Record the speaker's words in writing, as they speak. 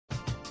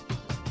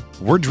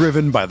We're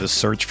driven by the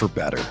search for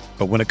better.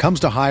 But when it comes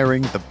to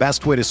hiring, the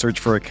best way to search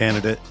for a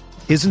candidate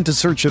isn't to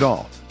search at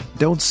all.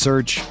 Don't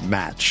search,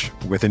 match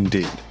with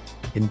Indeed.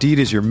 Indeed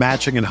is your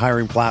matching and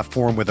hiring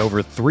platform with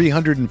over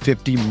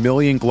 350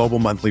 million global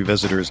monthly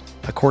visitors,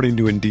 according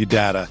to Indeed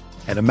data,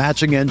 and a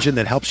matching engine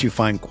that helps you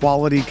find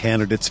quality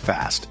candidates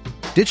fast.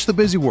 Ditch the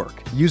busy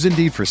work. Use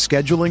Indeed for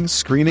scheduling,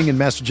 screening, and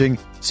messaging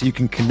so you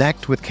can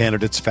connect with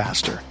candidates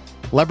faster.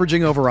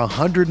 Leveraging over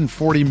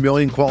 140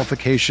 million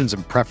qualifications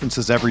and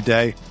preferences every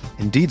day,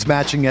 Indeed's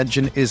matching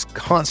engine is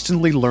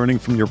constantly learning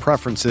from your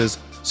preferences,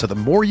 so the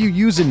more you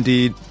use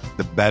Indeed,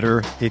 the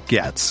better it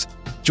gets.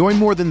 Join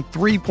more than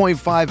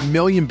 3.5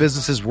 million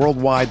businesses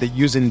worldwide that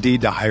use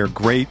Indeed to hire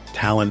great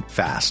talent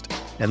fast.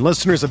 And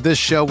listeners of this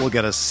show will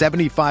get a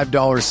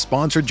 $75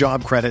 sponsored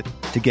job credit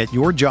to get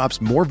your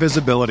jobs more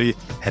visibility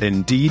at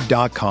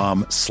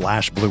Indeed.com/Blue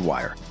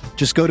Wire.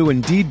 Just go to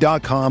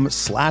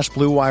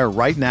Indeed.com/Blue Wire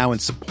right now and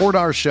support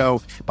our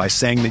show by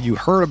saying that you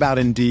heard about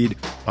Indeed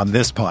on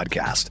this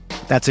podcast.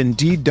 That's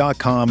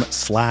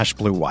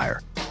Indeed.com/Blue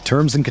Wire.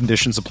 Terms and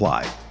conditions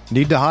apply.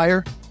 Need to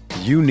hire?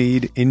 You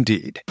need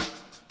Indeed.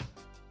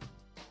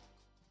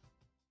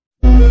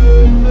 You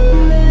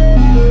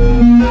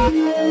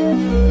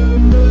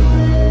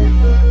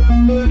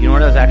know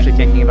what I was actually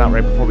thinking about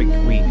right before we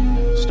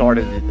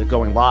started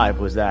going live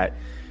was that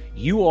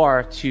you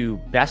are to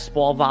best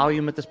ball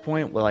volume at this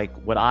point, like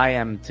what I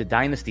am to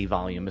dynasty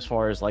volume as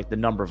far as like the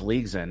number of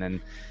leagues in. And,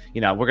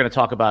 you know, we're going to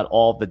talk about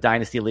all the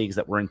dynasty leagues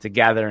that we're in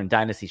together and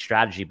dynasty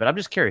strategy. But I'm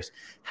just curious,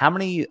 how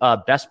many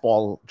best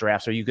ball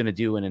drafts are you going to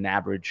do in an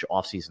average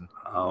offseason?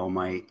 Oh,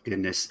 my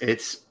goodness.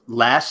 It's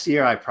last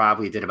year I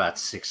probably did about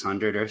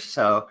 600 or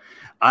so.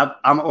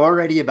 I'm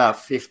already about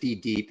 50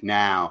 deep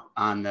now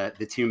on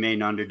the two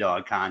main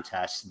underdog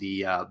contests,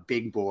 the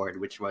big board,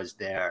 which was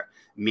their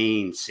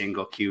main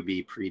single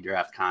QB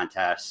pre-draft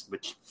contest,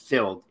 which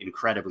filled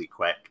incredibly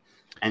quick.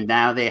 And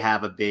now they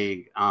have a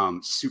big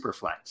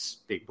Superflex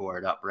big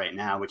board up right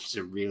now, which is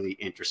a really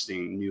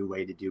interesting new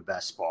way to do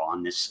best ball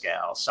on this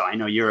scale. So I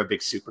know you're a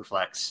big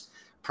Superflex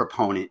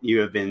proponent. You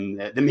have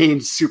been the main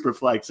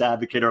Superflex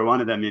advocate or one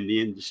of them in the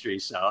industry.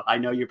 So I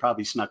know you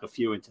probably snuck a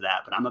few into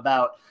that, but I'm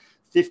about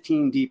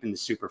 15 deep in the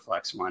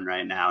Superflex one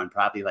right now, and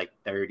probably like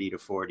 30 to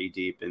 40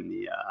 deep in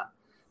the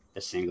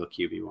single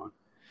QB one.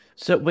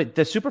 So with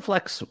the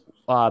Superflex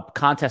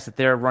contest that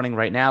they're running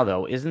right now,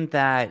 though, isn't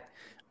that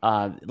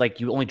like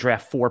you only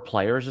draft 4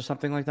 players or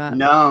something like that?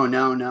 No.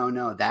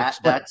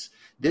 That's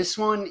this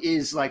one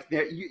is like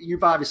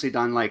you've obviously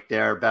done like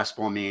their Best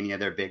Ball Mania,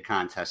 their big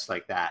contests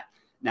like that.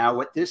 Now,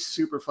 what this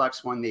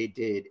Superflex one they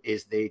did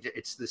is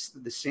it's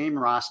the same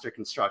roster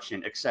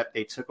construction, except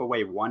they took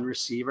away one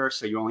receiver,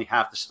 so you only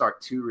have to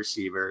start 2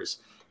 receivers,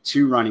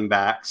 2 running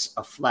backs,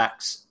 a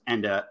flex,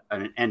 and a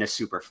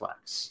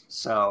Superflex.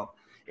 So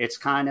it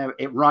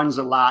runs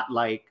a lot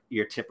like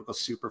your typical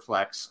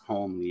Superflex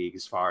home league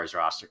as far as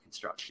roster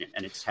construction,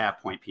 and it's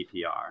half point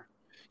PPR.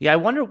 Yeah, I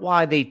wonder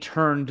why they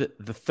turned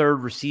the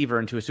third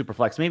receiver into a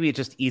Superflex. Maybe it's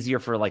just easier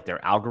for like their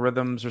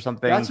algorithms or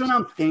something. That's what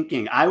I'm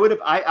thinking.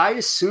 I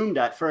assumed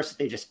at first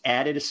they just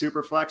added a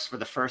Superflex for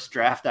the first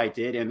draft I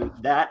did, and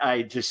that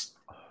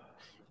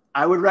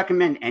I would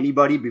recommend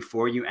anybody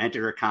before you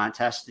enter a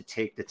contest to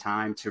take the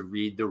time to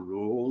read the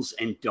rules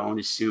and don't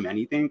assume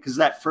anything. Because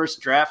that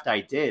first draft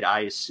I did, I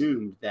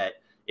assumed that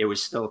it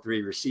was still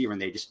 3 receiver and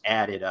they just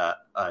added a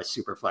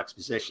Superflex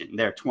position.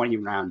 They're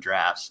 20-round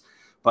drafts,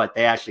 but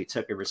they actually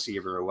took a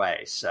receiver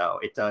away. So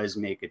it does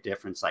make a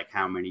difference, like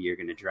how many you're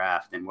going to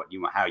draft and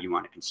how you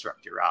want to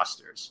construct your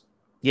rosters.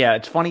 Yeah,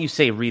 it's funny you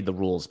say read the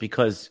rules,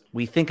 because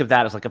we think of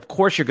that as like, of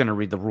course you're going to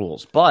read the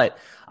rules. But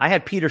I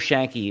had Peter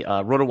Shanky,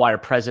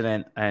 RotoWire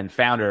president and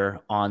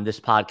founder, on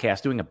this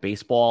podcast doing a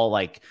baseball,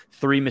 like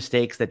 3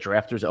 mistakes that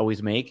drafters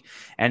always make.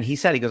 And he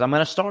said, he goes, I'm going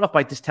to start off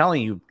by just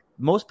telling you,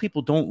 most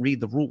people don't read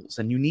the rules,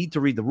 and you need to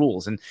read the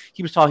rules. And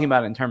he was talking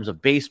about it in terms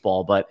of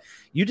baseball, but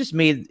you just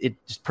made it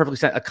just perfectly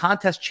sense. A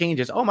contest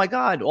changes. Oh my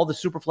God, all the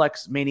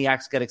Superflex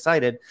maniacs get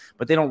excited,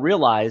 but they don't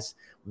realize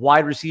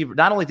wide receiver.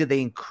 Not only did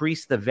they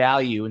increase the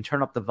value and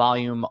turn up the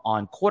volume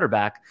on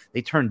quarterback,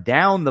 they turned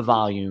down the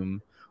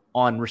volume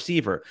on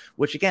receiver,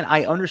 which again,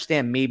 I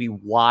understand maybe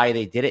why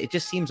they did it. It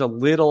just seems a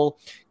little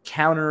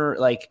counter,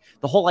 like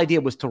the whole idea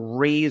was to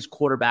raise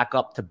quarterback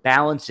up to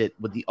balance it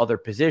with the other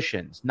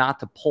positions, not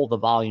to pull the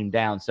volume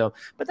down. So,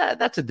 but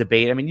that's a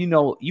debate. I mean, you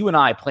know, you and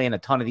I play in a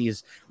ton of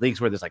these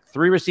leagues where there's like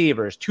 3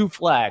 receivers, 2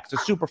 flex, a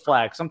super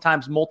flex,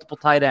 sometimes multiple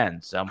tight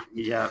ends. So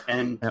yeah.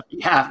 And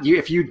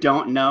if you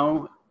don't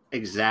know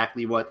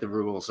exactly what the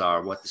rules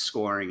are, what the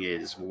scoring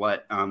is,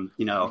 what,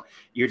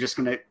 you're just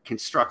going to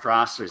construct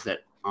rosters that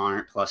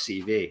aren't plus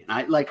EV. And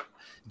I like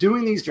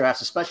doing these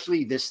drafts,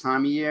 especially this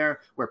time of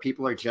year where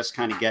people are just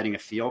kind of getting a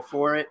feel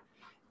for it.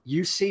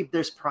 You see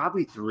there's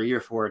probably 3 or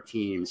 4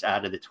 teams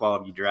out of the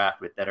 12 you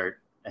draft with that are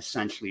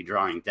essentially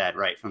drawing dead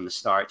right from the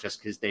start, just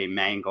because they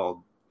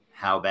mangled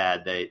how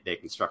bad they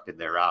constructed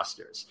their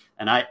rosters.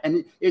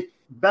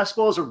 Best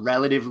ball is a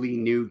relatively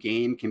new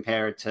game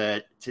compared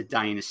to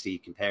Dynasty,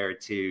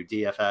 compared to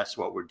DFS,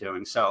 what we're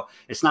doing. So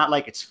it's not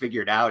like it's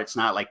figured out. It's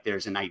not like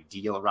there's an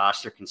ideal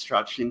roster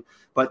construction,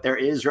 but there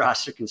is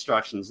roster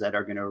constructions that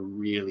are going to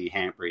really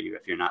hamper you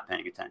if you're not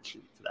paying attention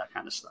to that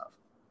kind of stuff.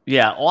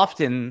 Yeah,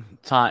 often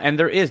time, and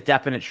there is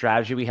definite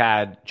strategy. We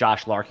had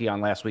Josh Larkey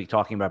on last week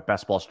talking about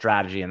best ball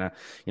strategy, and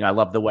I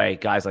love the way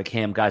guys like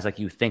him, guys like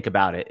you think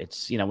about it.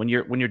 It's when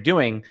you're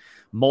doing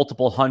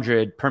multiple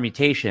hundred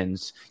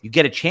permutations, you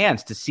get a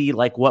chance to see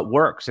like what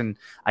works. And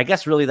I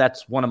guess really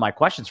that's one of my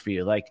questions for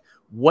you. Like,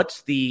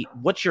 what's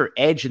your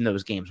edge in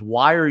those games?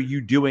 Why are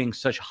you doing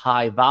such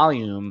high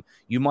volume?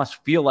 You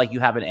must feel like you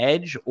have an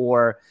edge,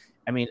 or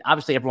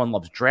obviously everyone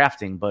loves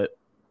drafting, but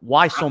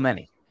why so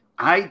many?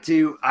 I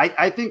do.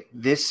 I think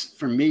this,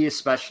 for me,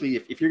 especially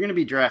if you're going to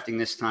be drafting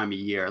this time of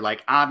year,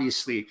 like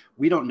obviously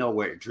we don't know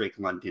where Drake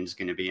London's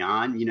going to be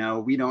on.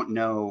 We don't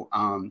know.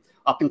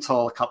 Up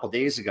until a couple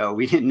days ago,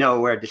 we didn't know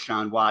where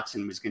Deshaun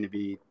Watson was going to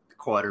be the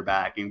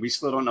quarterback, and we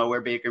still don't know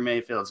where Baker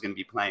Mayfield is going to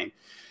be playing.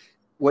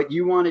 What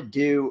you want to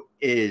do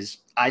is,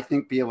 I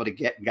think, be able to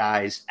get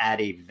guys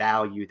at a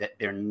value that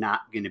they're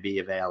not going to be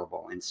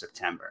available in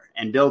September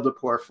and build a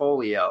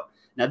portfolio.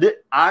 Now,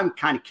 I'm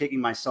kind of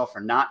kicking myself for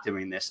not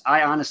doing this.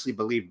 I honestly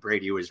believe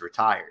Brady was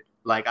retired.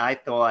 Like, I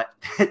thought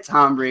that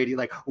Tom Brady,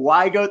 like,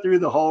 why go through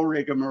the whole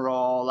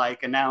rigmarole,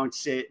 like,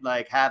 announce it,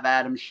 like, have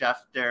Adam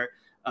Schefter,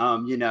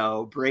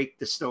 break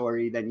the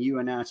story, then you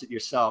announce it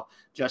yourself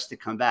just to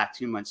come back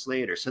 2 months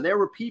later. So there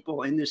were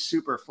people in this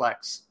super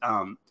flex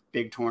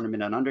big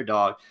tournament on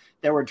Underdog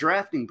that were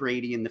drafting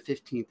Brady in the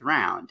 15th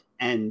round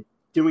and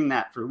doing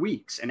that for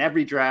weeks. And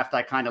every draft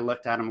I kind of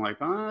looked at him like,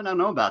 oh, I don't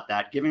know about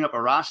that. Giving up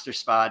a roster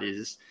spot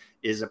is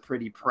a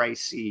pretty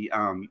pricey,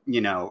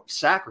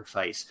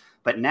 sacrifice.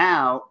 But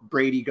now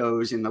Brady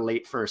goes in the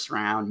late first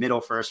round,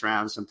 middle first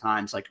round,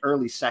 sometimes like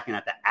early second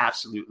at the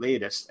absolute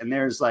latest. And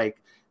there's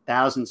like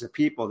thousands of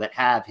people that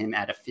have him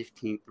at a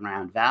 15th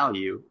round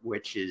value,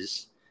 which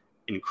is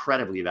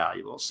incredibly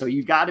valuable. So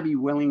you got to be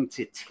willing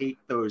to take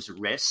those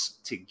risks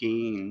to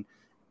gain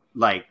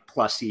like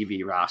plus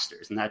EV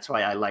rosters. And that's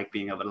why I like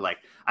being able to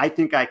I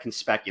think I can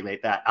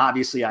speculate that.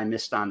 Obviously I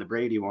missed on the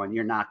Brady one.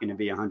 You're not going to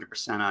be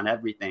 100% on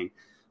everything,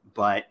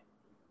 but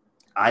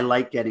I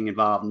like getting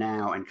involved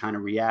now and kind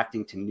of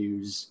reacting to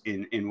news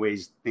in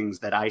ways, things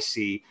that I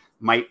see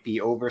might be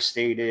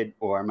overstated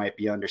or might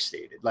be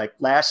understated. Like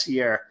last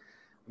year,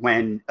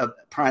 when a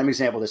prime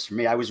example of this for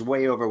me, I was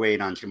way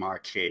overweight on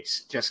Jamar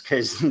Chase just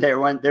because there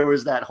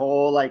was that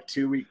whole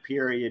 2-week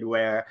period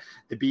where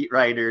the beat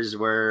writers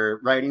were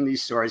writing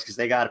these stories because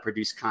they got to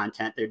produce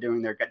content. They're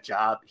doing their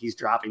job. He's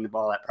dropping the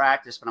ball at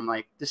practice. But I'm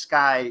like, this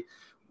guy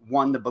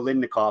won the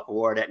Biletnikoff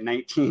Award at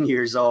 19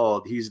 years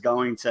old. He's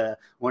going to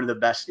one of the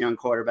best young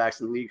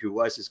quarterbacks in the league who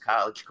was his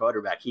college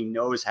quarterback. He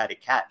knows how to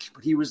catch,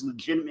 but he was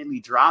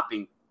legitimately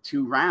dropping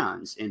 2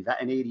 rounds in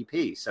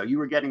ADP. So you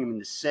were getting him in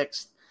the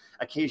 6th,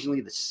 occasionally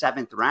the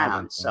 7th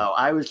round. So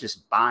I was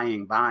just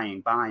buying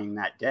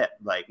that dip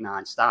like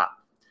nonstop.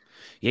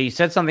 Yeah, you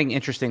said something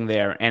interesting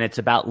there, and it's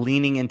about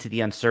leaning into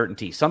the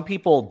uncertainty. Some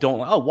people don't,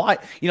 why?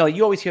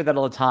 You always hear that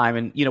all the time,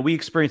 and, we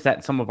experienced that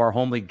in some of our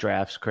home league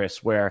drafts,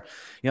 Chris, where,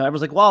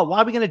 everyone's like, well,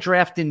 why are we going to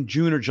draft in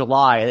June or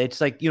July? It's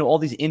like, all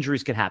these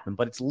injuries could happen,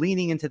 but it's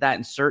leaning into that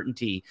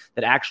uncertainty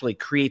that actually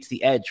creates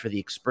the edge for the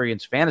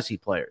experienced fantasy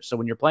players. So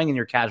when you're playing in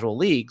your casual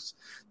leagues,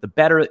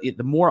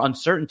 the more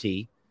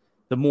uncertainty,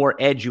 the more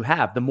edge you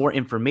have, the more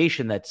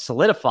information that's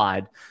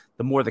solidified,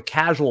 the more the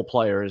casual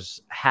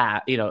players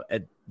have,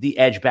 the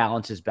edge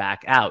balances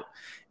back out.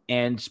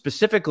 And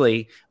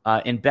specifically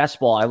in best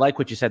ball, I like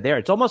what you said there.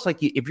 It's almost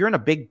like if you're in a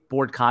big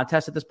board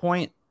contest at this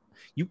point,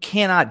 you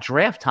cannot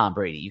draft Tom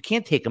Brady. You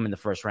can't take him in the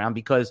first round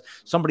because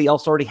somebody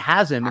else already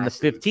has him in the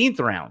 15th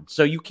round.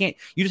 So you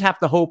just have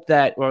to hope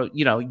that, or,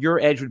 your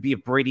edge would be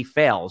if Brady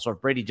fails or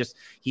if Brady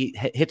he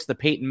hits the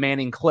Peyton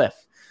Manning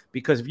cliff.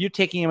 Because if you're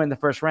taking him in the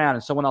first round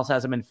and someone else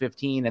has him in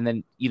 15, and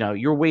then,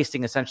 you're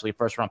wasting essentially a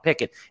first round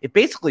pick, it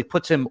basically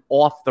puts him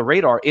off the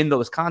radar in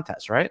those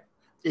contests, right?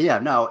 Yeah,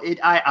 no,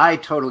 I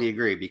totally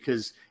agree,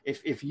 because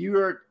if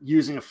you're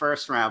using a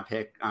first round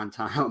pick on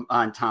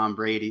Tom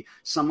Brady,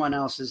 someone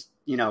else is,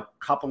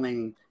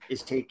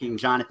 is taking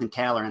Jonathan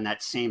Taylor in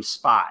that same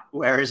spot,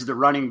 whereas the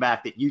running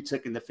back that you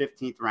took in the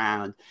 15th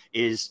round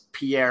is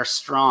Pierre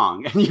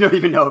Strong, and you don't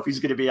even know if he's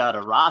going to be on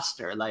a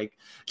roster. Like,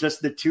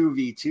 just the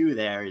 2v2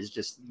 there is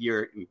just,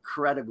 you're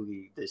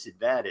incredibly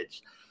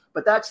disadvantaged.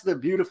 But that's the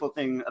beautiful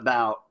thing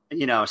about,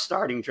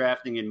 starting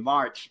drafting in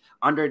March.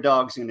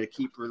 Underdog's going to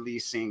keep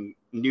releasing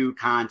new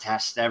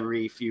contests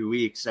every few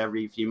weeks,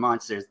 every few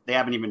months. They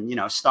haven't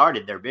even,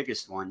 started their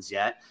biggest ones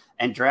yet.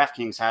 And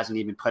DraftKings hasn't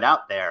even put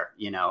out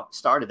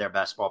started their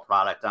best ball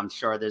product. I'm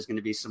sure there's going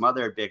to be some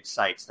other big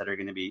sites that are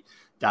going to be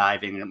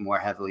diving more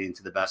heavily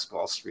into the best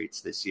ball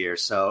streets this year.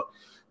 So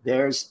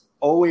there's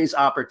always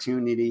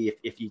opportunity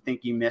if you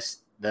think you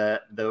missed the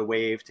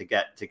wave to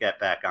get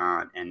back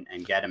on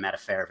and get them at a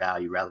fair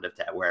value relative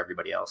to where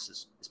everybody else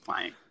is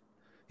playing.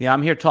 Yeah,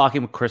 I'm here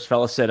talking with Chris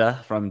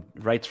Felicita from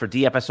writes for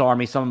DFS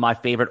Army, some of my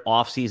favorite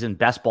off-season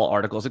best ball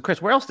articles. And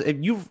Chris, where else?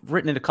 You've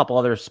written in a couple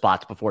other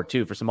spots before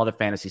too for some other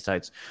fantasy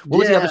sites. What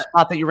was the other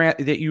spot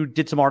that you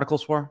did some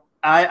articles for?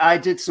 I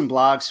did some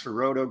blogs for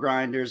Roto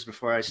Grinders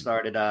before I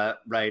started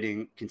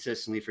writing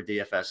consistently for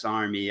DFS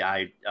Army.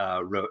 I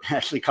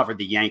actually covered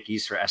the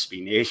Yankees for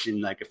SB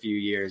Nation like a few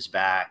years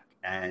back,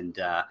 and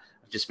I've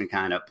just been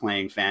kind of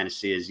playing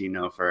fantasy, as you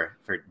know, for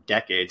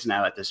decades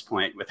now at this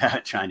point,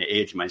 without trying to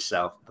age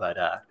myself. But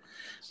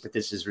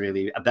this is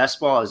really best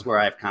ball is where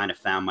I've kind of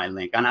found my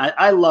link, and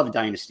I love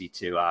Dynasty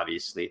too.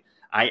 Obviously,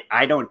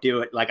 I don't do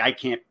it like I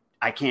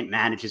can't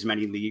manage as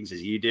many leagues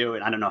as you do,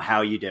 and I don't know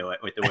how you do it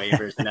with the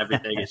waivers and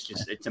everything.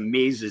 It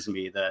amazes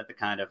me the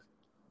kind of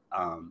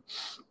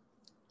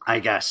I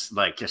guess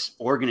like just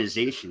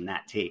organization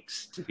that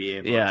takes to be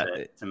able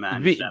to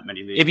manage that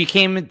many leagues. If you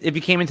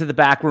came into the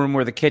back room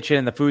where the kitchen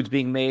and the food's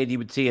being made, you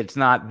would see it's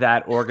not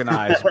that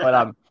organized.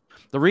 But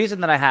the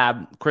reason that I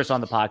have Chris on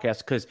the podcast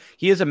because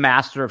he is a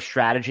master of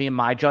strategy in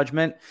my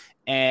judgment,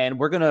 and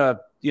we're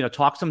gonna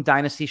talk some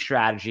dynasty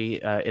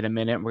strategy in a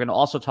minute. We're gonna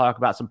also talk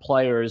about some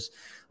players.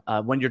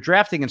 When you're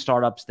drafting in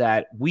startups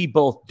that we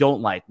both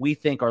don't like, we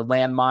think are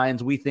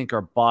landmines, we think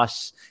are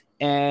busts,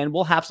 and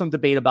we'll have some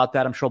debate about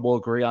that. I'm sure we'll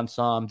agree on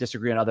some,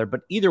 disagree on other,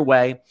 but either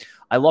way,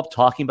 I love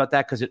talking about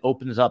that because it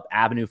opens up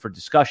avenue for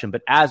discussion.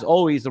 But as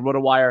always, the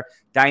RotoWire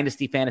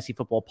Dynasty Fantasy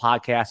Football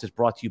Podcast is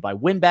brought to you by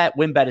WynnBET.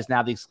 WynnBET is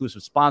now the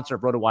exclusive sponsor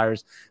of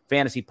RotoWire's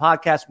Fantasy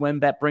Podcast.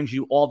 WynnBET brings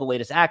you all the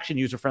latest action,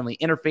 user-friendly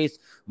interface,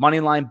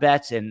 moneyline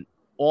bets, and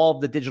all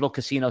of the digital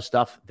casino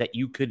stuff that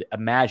you could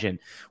imagine.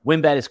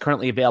 WynnBET is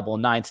currently available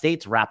in 9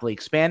 states, rapidly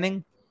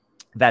expanding.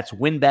 That's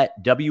WynnBET,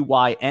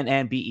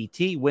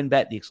 WYNNBET.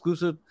 WynnBET, the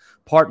exclusive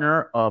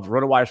partner of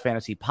RotoWire's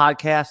Fantasy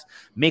Podcast.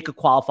 Make a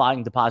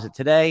qualifying deposit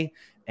today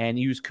and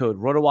use code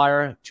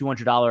RotoWire,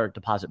 $200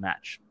 deposit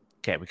match.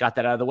 Okay, we got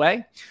that out of the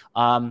way.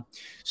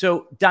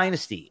 So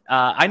Dynasty,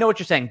 I know what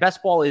you're saying.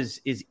 Best ball is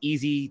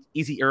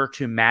easier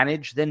to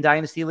manage than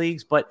Dynasty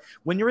leagues, but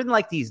when you're in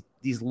like these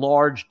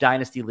large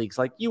Dynasty leagues,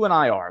 like you and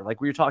I are,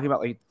 like we were talking about,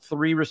 like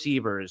 3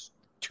 receivers,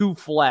 2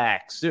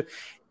 flex.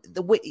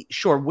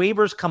 Sure,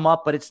 waivers come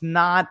up, but it's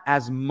not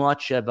as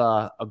much of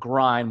a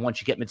grind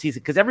once you get midseason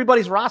because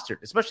everybody's rostered.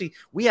 Especially,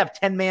 we have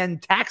 10-man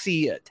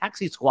taxi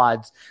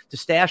squads to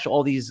stash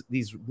all these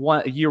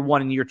year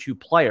 1 and year 2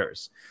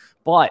 players,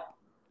 but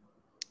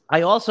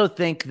I also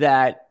think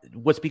that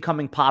what's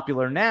becoming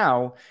popular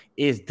now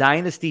is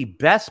Dynasty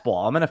Best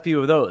Ball. I'm in a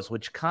few of those,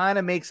 which kind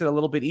of makes it a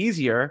little bit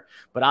easier,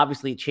 but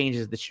obviously it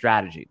changes the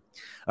strategy.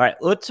 All right,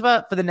 let's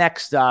for the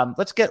next.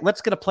 Let's get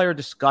a player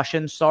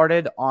discussion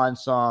started on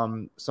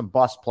some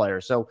bust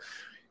players. So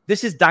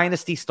this is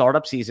Dynasty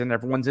startup season.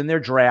 Everyone's in their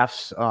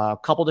drafts. A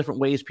couple different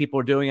ways people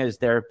are doing it is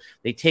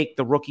they take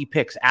the rookie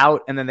picks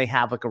out and then they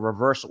have like a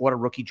reverse order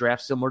rookie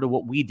draft similar to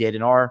what we did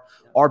in our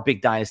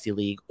big Dynasty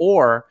league.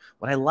 Or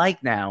what I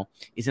like now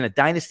is in a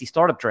Dynasty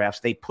startup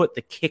drafts, they put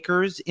the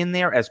kickers in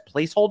there as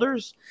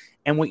placeholders.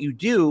 And what you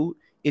do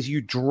is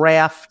you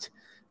draft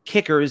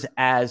kickers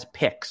as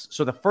picks.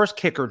 So the first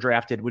kicker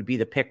drafted would be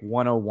the pick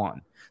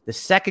 101. The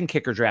second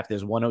kicker draft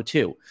is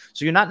 102.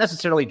 So you're not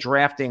necessarily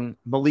drafting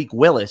Malik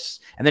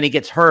Willis and then he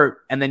gets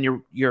hurt and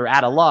then you're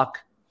out of luck,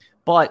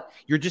 but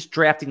you're just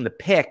drafting the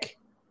pick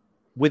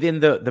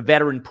within the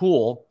veteran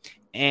pool,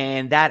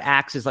 and that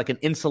acts as like an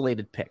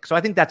insulated pick. So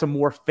I think that's a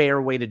more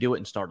fair way to do it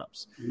in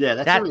startups. Yeah,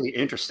 that's a really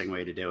interesting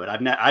way to do it.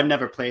 I've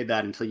never played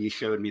that until you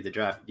showed me the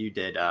draft you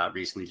did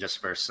recently just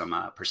for some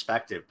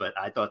perspective, but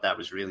I thought that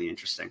was really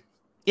interesting.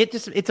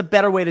 It's a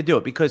better way to do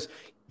it because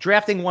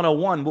drafting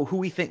 101, who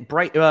we think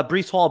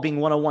Breece Hall being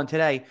 101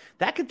 today,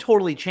 that could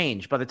totally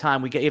change by the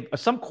time we get if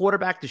some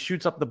quarterback that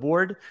shoots up the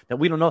board that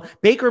we don't know.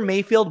 Baker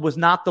Mayfield was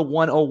not the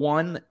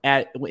 101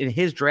 in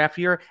his draft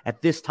year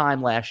at this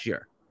time last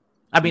year.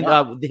 I mean,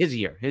 his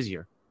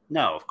year.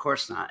 No, of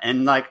course not.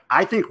 And like,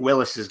 I think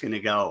Willis is going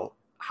to go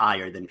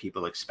higher than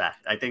people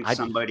expect. I think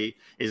somebody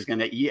is going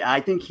to.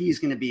 I think he's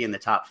going to be in the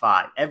top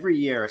 5 every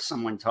year.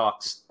 Someone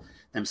talks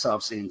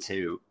themselves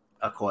into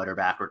a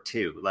quarterback or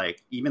 2.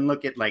 Like even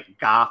look at like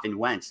Goff and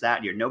Wentz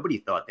that year. Nobody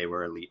thought they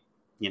were elite,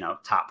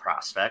 top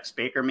prospects.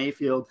 Baker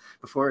Mayfield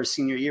before his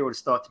senior year was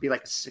thought to be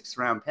like a 6th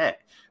round pick.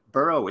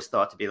 Burrow was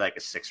thought to be like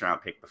a 6th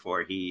round pick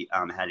before he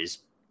had his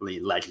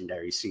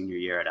legendary senior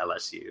year at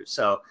LSU.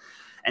 So,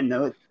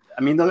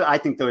 I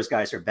think those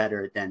guys are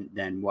better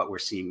than what we're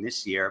seeing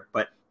this year,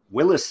 but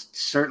Willis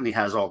certainly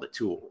has all the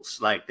tools.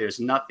 Like there's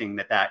nothing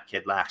that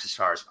kid lacks as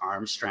far as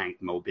arm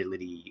strength,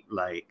 mobility,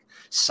 like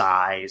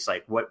size,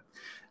 like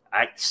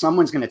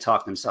someone's going to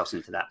talk themselves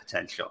into that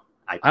potential.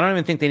 I don't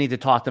even think they need to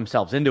talk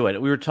themselves into it.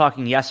 We were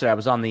talking yesterday. I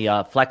was on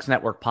the Flex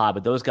Network pod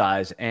with those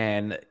guys,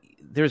 and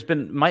there's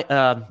been Mike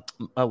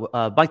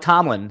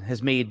Tomlin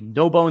has made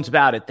no bones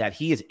about it that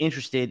he is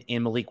interested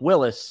in Malik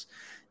Willis.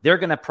 They're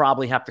going to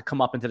probably have to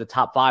come up into the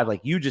top 5,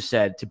 like you just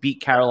said, to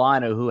beat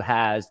Carolina, who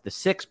has the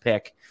 6th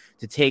pick,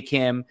 to take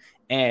him.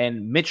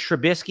 And Mitch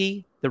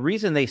Trubisky the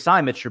reason they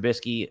signed Mitch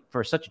Trubisky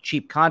for such a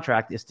cheap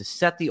contract is to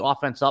set the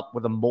offense up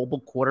with a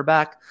mobile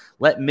quarterback,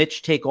 let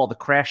Mitch take all the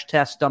crash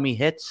test dummy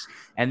hits,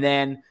 and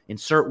then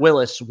insert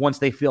Willis once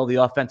they feel the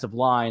offensive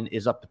line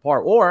is up to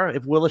par. Or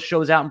if Willis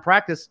shows out in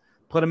practice,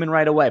 put him in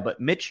right away. But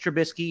Mitch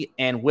Trubisky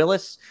and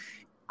Willis,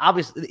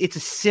 obviously, it's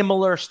a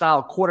similar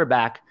style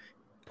quarterback.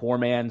 Poor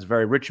man's,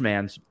 very rich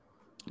man's.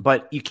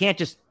 But you can't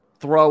just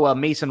throw a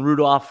Mason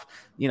Rudolph,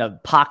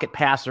 pocket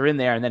passer in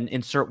there and then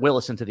insert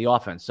Willis into the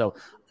offense. So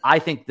I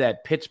think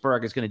that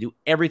Pittsburgh is going to do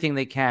everything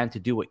they can to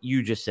do what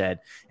you just said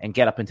and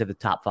get up into the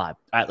top 5.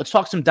 All right, let's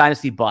talk some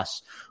dynasty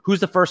busts. Who's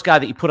the first guy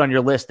that you put on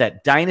your list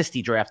that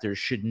dynasty drafters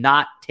should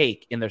not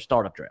take in their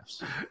startup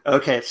drafts?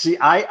 Okay, see,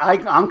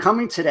 I'm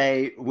coming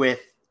today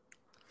with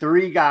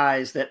 3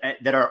 guys that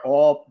are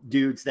all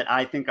dudes that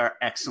I think are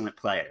excellent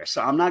players.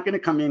 So I'm not going to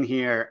come in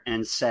here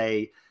and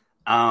say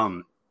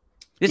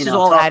this is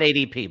all at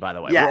ADP, by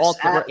the way. Yes,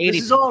 we're ADP.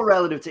 This is all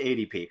relative to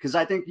ADP because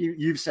I think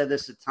you've said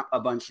this a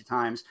bunch of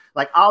times.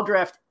 Like, I'll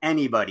draft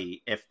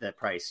anybody if the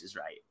price is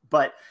right.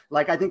 But,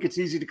 I think it's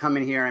easy to come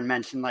in here and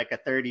mention, a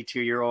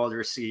 32-year-old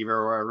receiver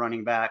or a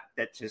running back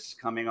that's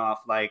just coming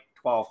off,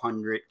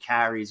 1,200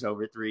 carries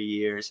over 3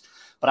 years.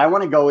 But I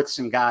want to go with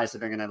some guys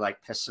that are going to,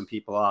 piss some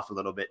people off a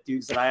little bit.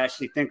 Dudes that I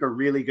actually think are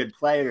really good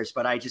players,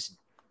 but I just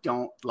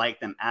don't like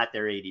them at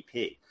their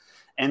ADP.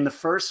 And the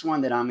first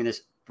one that I'm going to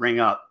bring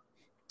up,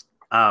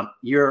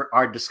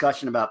 our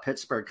discussion about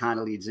Pittsburgh kind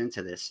of leads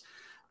into this.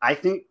 I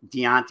think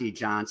Deontay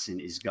Johnson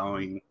is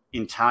going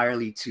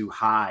entirely too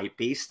high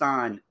based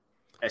on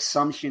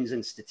assumptions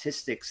and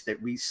statistics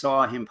that we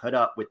saw him put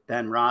up with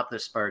Ben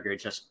Roethlisberger,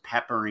 just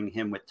peppering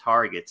him with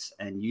targets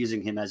and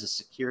using him as a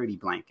security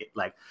blanket.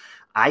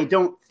 I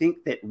don't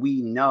think that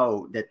we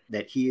know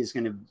that he is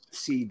going to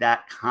see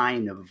that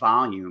kind of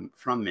volume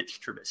from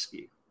Mitch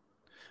Trubisky.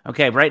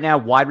 Okay, right now,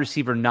 wide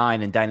receiver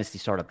 9 in dynasty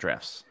startup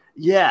drafts.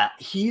 Yeah,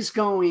 he's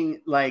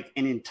going an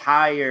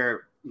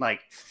entire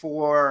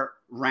 4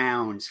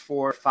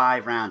 or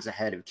 5 rounds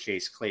ahead of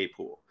Chase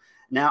Claypool.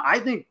 Now, I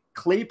think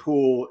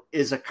Claypool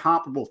is a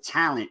comparable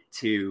talent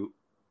to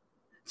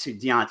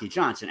Deontay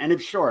Johnson. And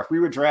if we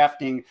were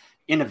drafting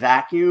in a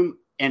vacuum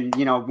and,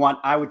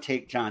 I would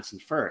take Johnson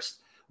first.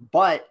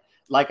 But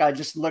I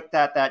just looked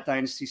at that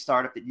dynasty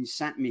startup that you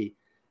sent me,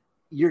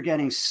 you're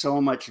getting so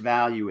much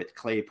value with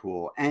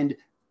Claypool. And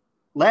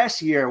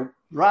last year,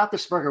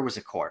 Roethlisberger was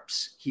a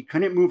corpse. He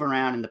couldn't move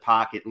around in the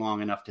pocket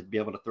long enough to be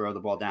able to throw the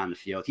ball down the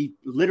field. He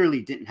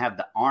literally didn't have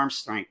the arm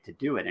strength to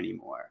do it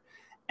anymore.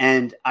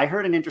 And I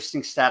heard an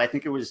interesting stat. I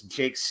think it was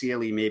Jake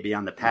Seeley, maybe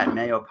on the Pat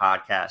Mayo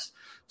podcast,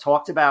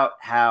 talked about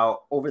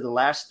how over the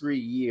last 3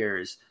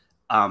 years,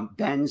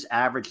 Ben's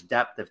average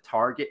depth of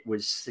target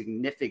was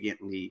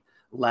significantly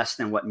less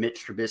than what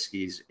Mitch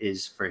Trubisky's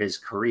is for his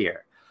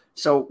career.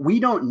 So we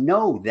don't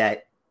know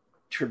that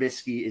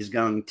Trubisky is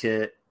going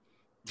to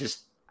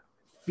just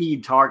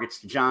feed targets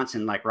to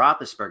Johnson like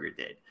Roethlisberger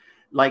did.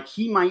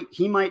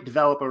 He might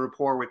develop a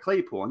rapport with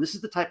Claypool. And this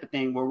is the type of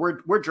thing where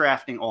we're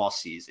drafting all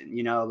season,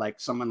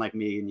 someone like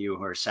me and you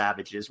who are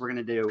savages. I'm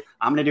going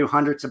to do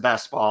hundreds of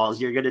best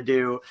balls. You're going to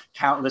do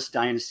countless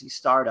dynasty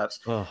startups,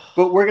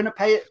 but we're going to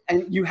pay it.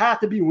 And you have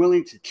to be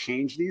willing to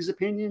change these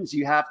opinions.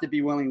 You have to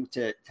be willing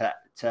to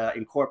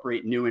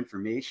incorporate new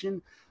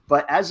information.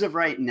 But as of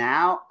right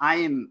now, I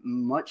am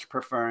much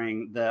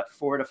preferring the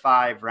 4 to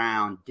 5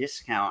 round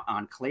discount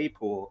on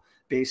Claypool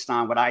based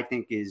on what I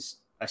think is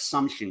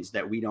assumptions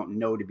that we don't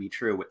know to be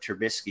true with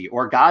Trubisky,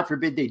 or God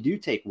forbid they do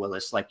take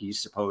Willis, like you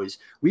suppose.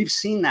 We've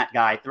seen that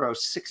guy throw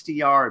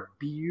 60-yard,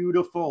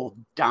 beautiful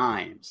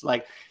dimes.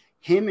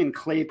 Him and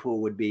Claypool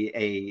would be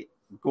a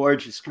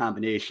gorgeous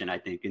combination, I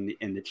think,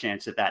 in the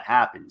chance that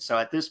happens. So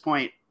at this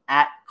point,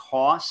 at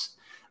cost,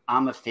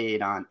 I'm a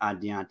fade on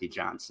Deontay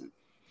Johnson.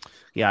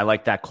 Yeah, I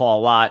like that call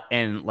a lot.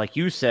 And like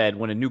you said,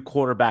 when a new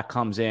quarterback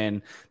comes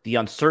in, the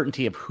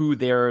uncertainty of who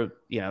their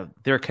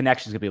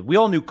connection is going to be. We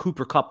all knew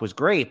Cooper Kupp was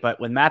great, but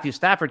when Matthew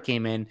Stafford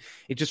came in,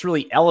 it just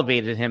really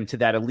elevated him to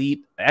that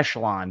elite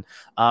echelon.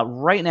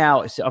 Right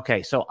now,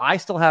 okay, so I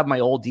still have my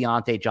old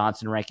Deontay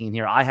Johnson ranking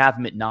here. I have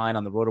him at 9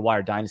 on the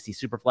RotoWire Dynasty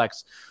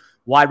Superflex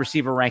wide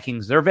receiver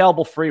rankings. They're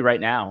available free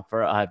right now.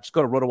 For just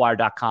go to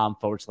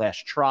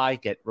rotowire.com/try,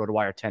 get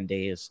RotoWire 10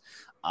 days.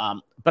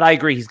 But I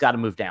agree, he's got to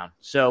move down.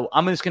 So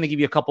I'm just going to give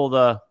you a couple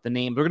of the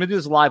names. We're going to do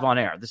this live on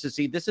air. This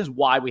is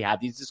why we have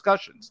these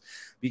discussions,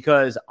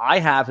 because I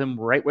have him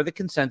right where the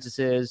consensus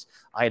is.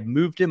 I had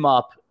moved him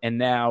up, and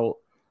now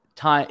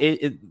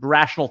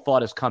rational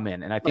thought has come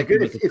in. And I think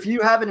if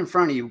you have it in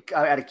front of you,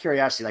 out of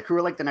curiosity, who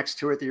are the next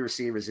 2 or 3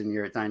 receivers in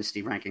your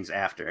dynasty rankings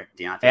after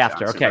Deontay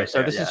Johnson? Okay, right so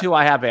there, this is who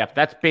I have after.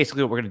 That's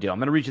basically what we're going to do. I'm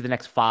going to read you the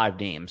next 5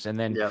 names, and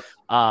then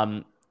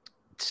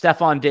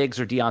Stephon Diggs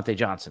or Deontay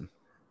Johnson.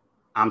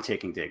 I'm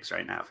taking Diggs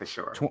right now for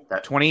sure.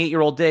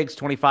 28-year-old Diggs,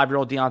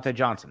 25-year-old Deontay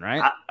Johnson,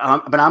 right?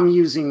 But I'm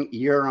using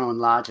your own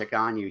logic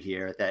on you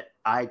here that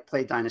I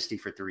played Dynasty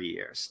for 3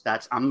 years.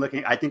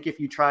 I think if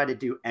you try to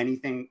do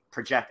anything,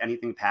 project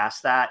anything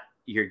past that,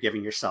 you're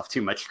giving yourself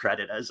too much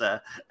credit as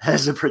a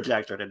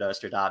projector to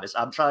Nostradamus.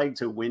 I'm trying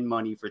to win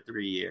money for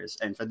 3 years.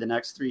 And for the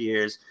next 3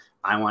 years,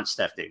 I want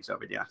Steph Diggs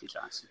over Deontay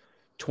Johnson.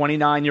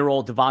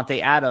 29-year-old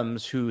Devontae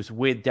Adams, who's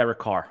with Derek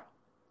Carr.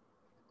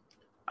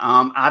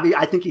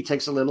 I think he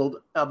takes a little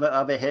of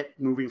a hit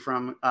moving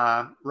from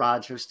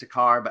Rodgers to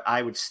Carr, but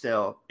I would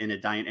still,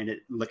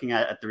 looking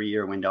at a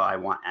 3-year window, I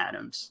want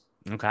Adams.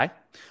 Okay.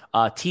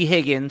 T.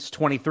 Higgins,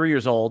 23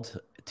 years old,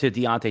 to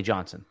Deontay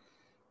Johnson.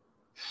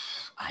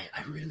 I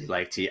really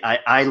like T.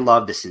 I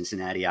love the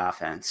Cincinnati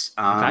offense.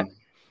 Okay.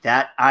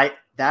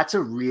 That's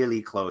a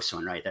really close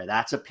one right there.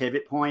 That's a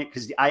pivot point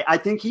because I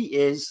think he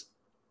is.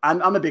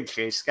 I'm a big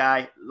Chase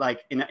guy.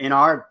 Like in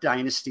our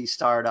dynasty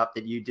startup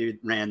that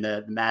ran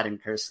the Madden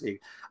Curse League,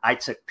 I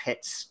took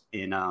Pitts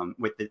in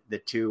with the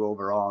 2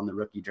 overall in the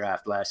rookie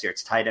draft last year.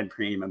 It's tight end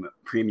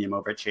premium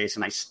over Chase,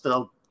 and I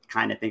still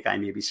kind of think I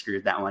maybe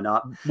screwed that one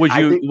up.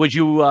 Would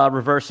you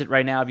reverse it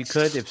right now if you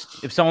could?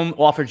 If someone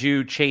offered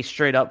you Chase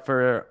straight up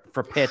for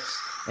Pitts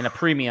in a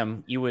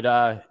premium, you would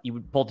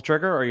pull the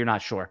trigger, or you're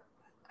not sure?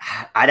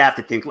 I'd have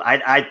to think.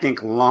 I'd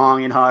think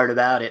long and hard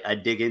about it.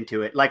 I'd dig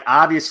into it. Like,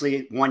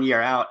 obviously, 1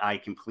 year out, I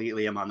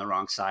completely am on the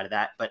wrong side of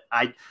that. But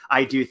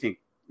I do think,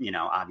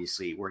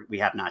 obviously, we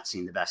have not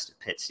seen the best of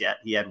Pitts yet.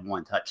 He had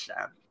 1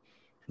 touchdown.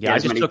 Yeah, I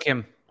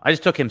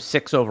just took him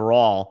 6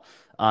 overall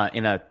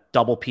in a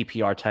double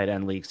PPR tight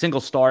end league.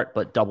 Single start,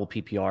 but double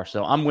PPR.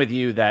 So I'm with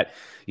you that,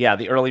 yeah,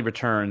 the early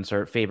returns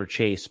are favor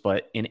Chase,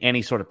 but in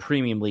any sort of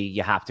premium league,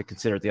 you have to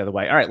consider it the other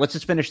way. All right, let's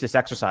just finish this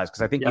exercise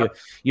because I think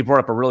you brought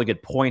up a really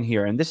good point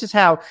here. And this is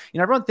how,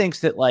 everyone thinks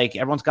that like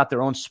everyone's got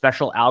their own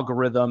special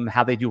algorithm,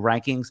 how they do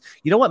rankings.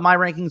 You know what my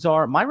rankings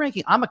are? My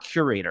ranking, I'm a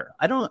curator.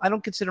 I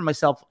don't consider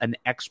myself an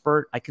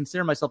expert. I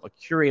consider myself a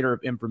curator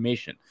of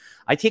information.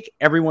 I take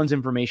everyone's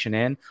information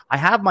in. I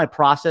have my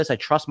process. I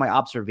trust my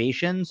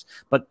observations,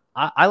 but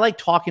I like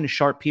talking to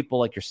sharp people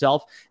like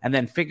yourself and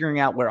then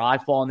figuring out where I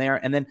fall in there.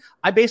 And then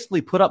I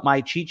basically put up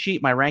my cheat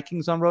sheet, my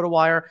rankings on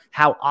RotoWire,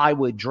 how I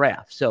would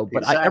draft. So,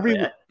 but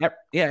exactly.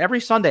 every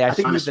Sunday I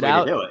figure it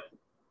out.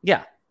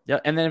 Yeah.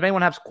 And then if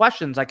anyone has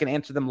questions, I can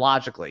answer them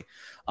logically.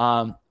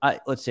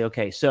 Let's see.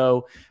 Okay.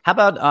 So how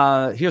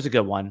about, here's a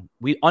good one.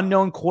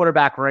 Unknown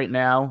quarterback right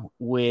now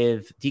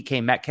with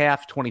DK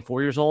Metcalf,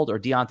 24 years old, or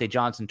Deontay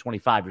Johnson,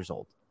 25 years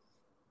old.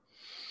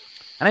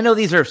 And I know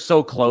these are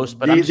so close,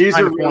 but these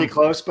are really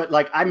close. But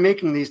like, I'm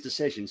making these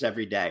decisions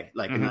every day,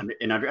 like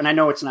and I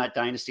know it's not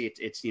dynasty,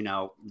 it's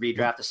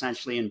redraft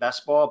essentially in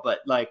best ball, but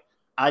like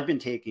I've been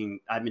taking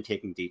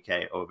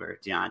DK over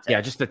Deontay.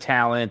 Yeah, just the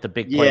talent, the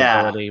big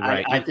playability,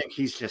 right? I think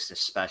he's just a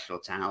special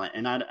talent,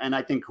 and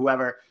I think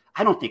whoever.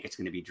 I don't think it's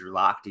going to be Drew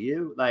Lock. Do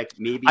you? Like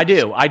maybe I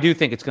do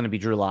think it's going to be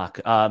Drew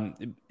Lock,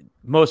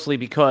 mostly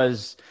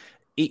because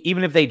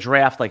even if they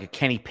draft like a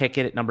Kenny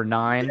Pickett at number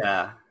 9,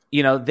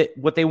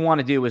 what they want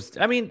to do is,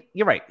 I mean,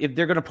 you're right. If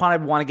they're going to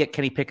probably want to get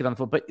Kenny Pickett on the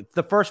foot, but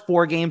the first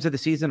 4 games of the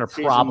season are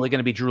probably going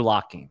to be Drew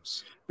Lock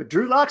games. But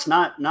Drew Lock's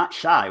not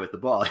shy with the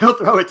ball. He'll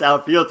throw it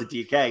downfield to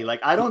DK. Like,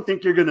 I don't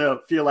think you're going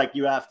to feel like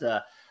you have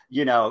to,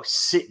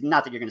 sit.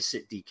 Not that you're going to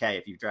sit DK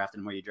if you drafted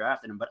him where you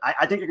drafted him, but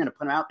I think you're going to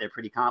put him out there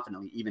pretty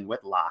confidently, even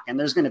with Lock. And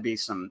there's going to be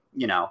some,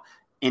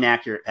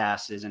 inaccurate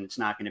passes, and it's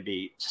not going to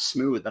be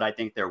smooth, but I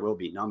think there will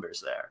be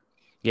numbers there.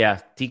 Yeah,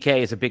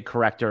 DK is a big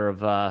corrector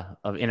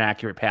of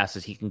inaccurate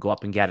passes. He can go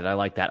up and get it. I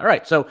like that. All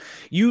right, so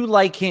you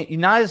like him,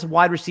 not as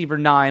wide receiver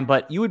 9,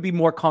 but you would be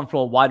more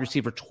comfortable wide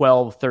receiver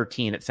 12,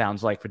 13, it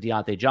sounds like, for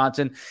Deontay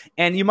Johnson.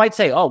 And you might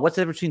say, oh, what's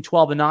the difference between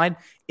 12 and 9?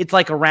 It's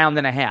like a round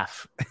and a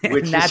half. A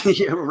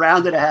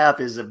round and a half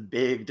is a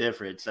big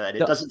difference. It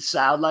doesn't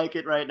sound like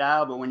it right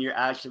now, but when you're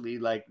actually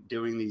like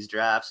doing these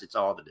drafts, it's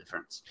all the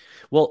difference.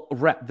 Well,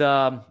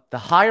 the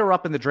higher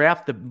up in the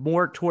draft, the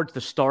more towards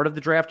the start of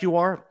the draft you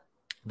are,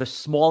 the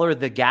smaller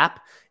the gap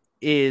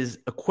is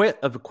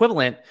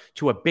equivalent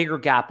to a bigger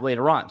gap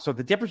later on. So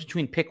the difference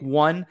between pick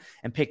 1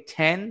 and pick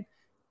 10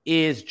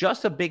 is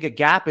just as big a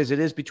gap as it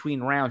is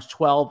between rounds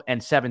 12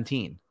 and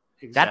 17.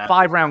 Exactly. That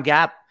 5-round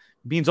gap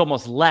means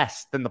almost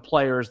less than the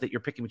players that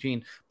you're picking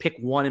between pick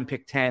 1 and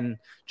pick 10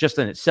 just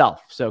in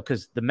itself. So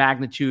because the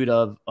magnitude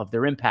of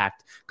their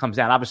impact comes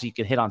down. Obviously, you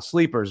can hit on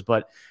sleepers,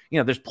 but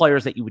there's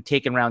players that you would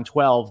take in round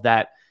 12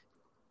 that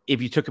if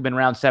you took them in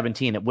round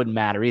 17, it wouldn't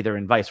matter either,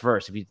 and vice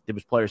versa. If there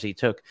was players that you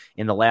took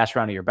in the last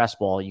round of your best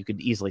ball, you could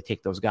easily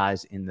take those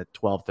guys in the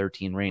 12,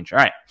 13 range. All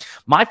right.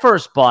 My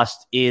first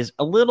bust is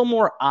a little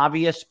more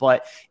obvious,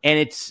 and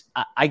it's,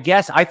 I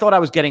guess I thought I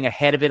was getting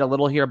ahead of it a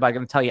little here, but I'm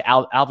going to tell you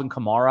Alvin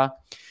Kamara,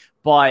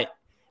 but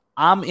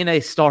I'm in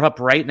a startup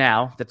right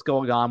now that's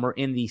going on. We're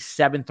in the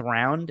 7th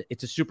round.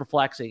 It's a super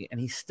flexing,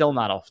 and he's still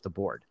not off the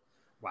board.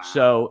 Wow.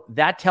 So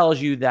that tells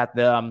you that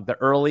the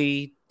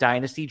early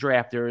dynasty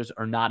drafters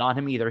are not on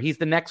him either. He's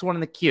the next one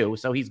in the queue,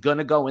 so he's going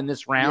to go in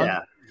this round.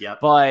 Yeah.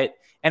 But,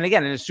 and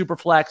again, in a super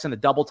flex and a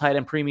double tight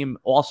end premium,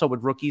 also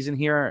with rookies in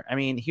here. I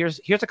mean, here's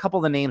a couple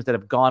of the names that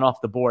have gone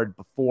off the board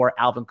before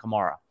Alvin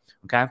Kamara.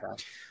 Okay.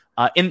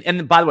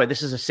 And by the way,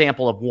 this is a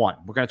sample of one.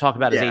 We're going to talk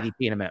about his ADP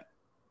in a minute.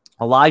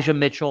 Elijah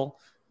Mitchell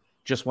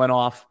just went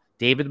off.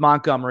 David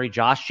Montgomery,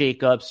 Josh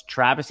Jacobs,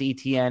 Travis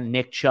Etienne,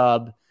 Nick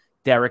Chubb,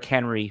 Derrick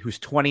Henry, who's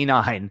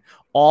 29,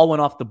 all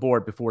went off the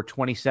board before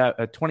 26,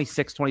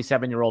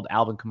 27-year-old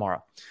Alvin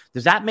Kamara.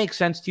 Does that make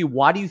sense to you?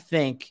 Why do you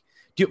think,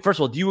 first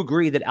of all, do you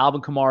agree that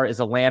Alvin Kamara is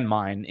a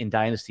landmine in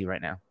Dynasty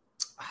right now?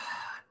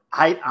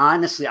 I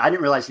honestly, I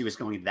didn't realize he was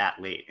going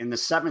that late in the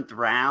 7th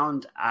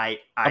round.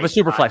 Of a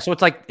super flex. So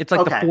it's like okay.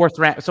 The 4th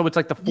round. So it's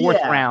like the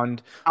 4th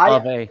round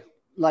of a.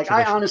 Like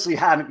tradition. I honestly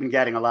haven't been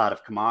getting a lot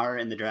of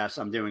Kamara in the drafts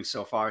I'm doing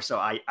so far. So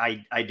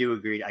I do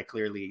agree. I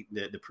clearly,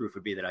 the proof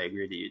would be that I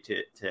agree with you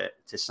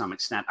to some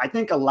extent. I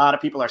think a lot of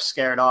people are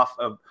scared off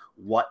of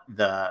what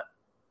the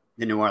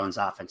New Orleans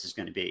offense is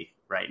going to be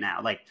right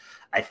now. Like,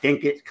 I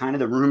think it kind of,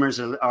 the rumors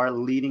are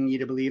leading you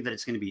to believe that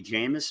it's going to be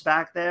Jameis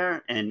back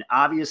there. And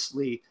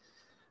obviously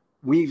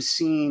we've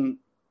seen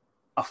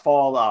a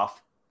fall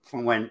off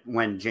from when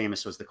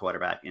Jameis was the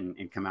quarterback in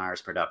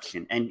Kamara's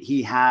production. And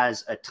he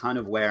has a ton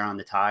of wear on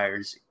the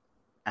tires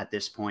at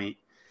this point.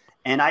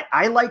 And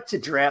I like to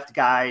draft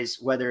guys,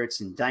 whether it's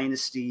in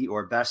Dynasty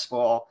or Best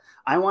Ball.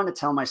 I want to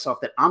tell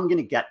myself that I'm going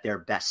to get their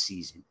best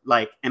season.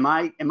 Like, am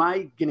I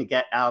going to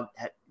get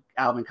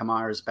Alvin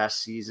Kamara's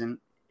best season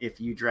if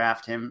you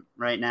draft him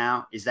right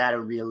now? Is that a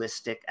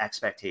realistic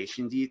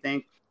expectation, do you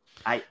think?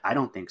 I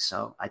don't think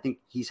so. I think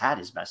he's had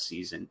his best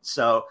season.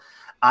 So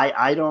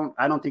I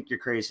don't think you're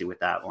crazy with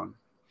that one.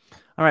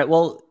 All right.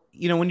 Well,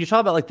 when you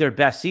talk about like their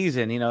best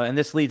season, and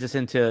this leads us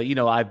into,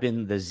 I've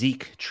been the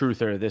Zeke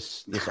truther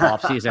this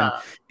off season,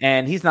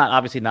 and he's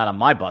obviously not on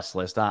my bust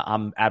list.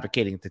 I'm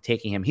advocating to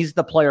taking him. He's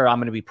the player I'm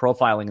going to be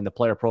profiling in the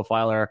Player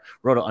Profiler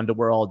Roto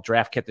Underworld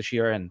draft kit this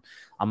year. And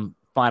I'm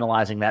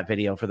finalizing that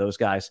video for those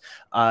guys.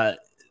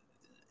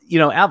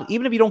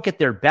 Even if you don't get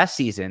their best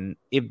season,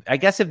 I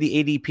guess if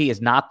the ADP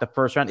is not the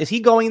first round, is he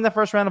going in the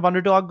first round of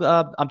Underdog?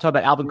 I'm talking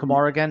about Alvin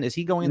Kamara again. Is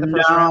he going in the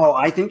first round? No,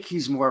 I think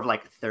he's more of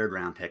like a 3rd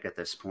round pick at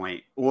this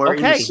point. Or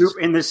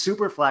in the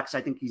super flex,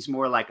 I think he's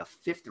more like a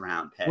 5th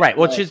round pick. Right,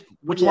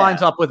 which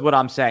lines up with what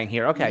I'm saying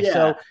here. Okay,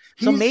 so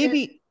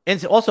maybe.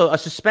 And also a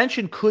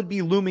suspension could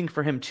be looming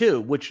for him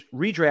too, which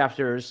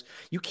redrafters,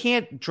 you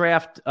can't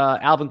draft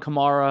Alvin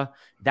Kamara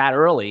that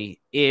early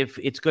if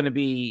it's going to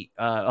be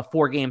a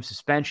 4-game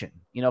suspension,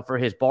 for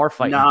his bar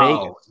fight in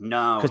Vegas.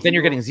 No. Because then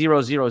you're getting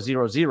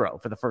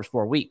 0-0-0-0 for the first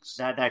 4 weeks.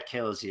 That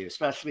kills you,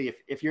 especially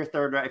if you're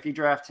if you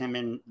draft him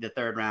in the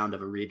 3rd round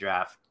of a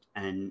redraft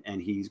and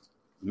he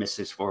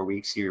misses 4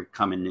 weeks, you're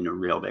coming in a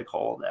real big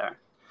hole there.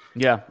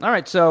 Yeah. All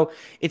right. So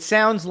it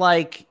sounds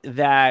like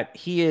that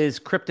he is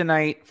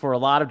kryptonite for a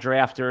lot of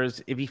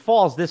drafters. If he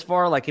falls this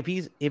far, like if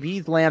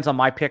he lands on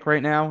my pick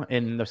right now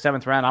in the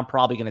 7th round, I'm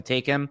probably going to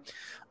take him.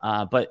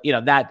 But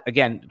that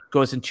again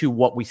goes into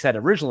what we said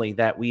originally,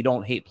 that we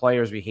don't hate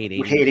players, we hate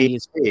ADPs. We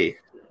hate ADP.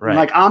 Right.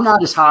 Like, I'm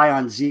not as high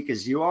on Zeke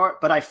as you are,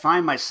 but I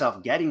find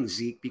myself getting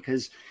Zeke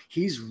because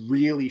he's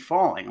really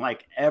falling.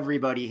 Like,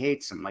 everybody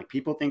hates him. Like,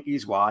 people think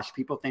he's washed.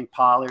 People think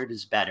Pollard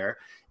is better,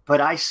 but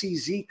I see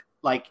Zeke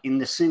like in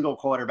the single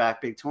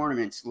quarterback big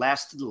tournaments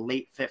last to the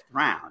late 5th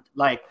round,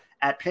 like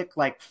at pick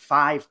like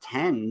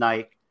 5-10,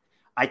 like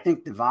I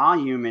think the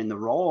volume and the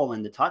role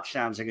and the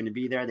touchdowns are going to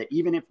be there, that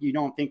even if you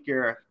don't think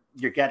you're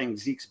getting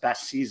Zeke's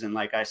best season,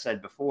 like I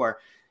said before,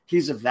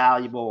 he's a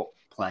valuable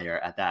player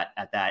at that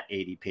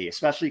ADP,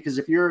 especially because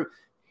if you're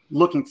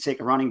looking to take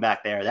a running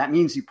back there, that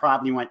means you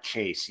probably went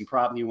Chase, you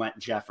probably went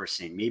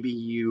Jefferson, maybe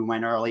you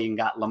went early and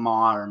got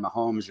Lamar or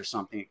Mahomes or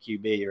something at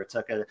QB, or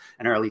took an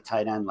early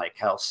tight end like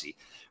Kelsey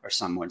or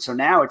someone. So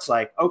now it's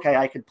like, okay,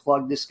 I could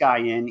plug this guy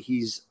in.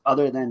 He's,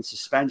 other than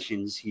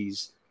suspensions,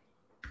 he's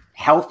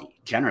healthy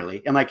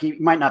generally. And like, he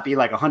might not be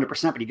like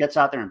 100%, but he gets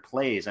out there and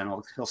plays, and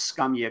he'll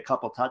scum you a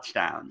couple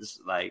touchdowns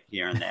like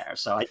here and there.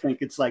 So I think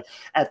it's like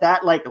at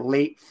that like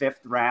late 5th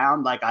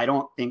round, like I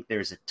don't think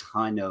there's a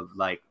ton of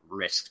like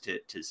risk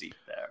to Zeke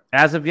there.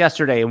 As of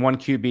yesterday, in 1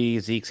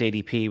 QB, Zeke's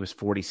ADP was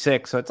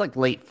 46. So it's like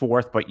late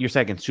 4th, but you're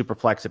saying in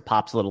Superflex, it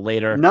pops a little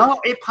later. No,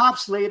 it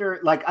pops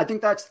later. Like, I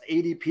think that's the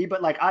ADP,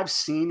 but like I've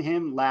seen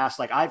him last,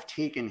 like I've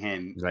taken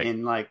him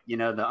in like,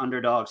 the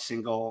Underdog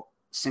single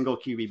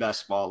QB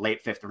best ball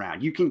late 5th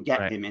round. You can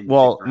get him in the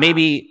 5th round.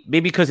 maybe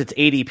because it's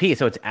ADP,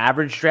 so it's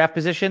average draft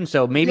position.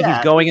 So maybe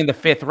he's going in the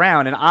 5th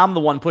round, and I'm the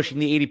one pushing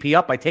the ADP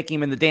up by taking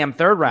him in the damn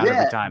 3rd round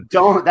every time.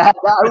 I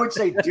would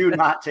say do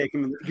not take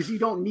him because you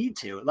don't need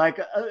to. Like,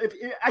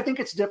 I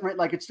think it's different.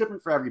 Like, it's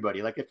different for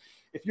everybody. Like,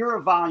 if you're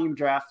a volume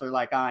drafter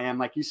like I am,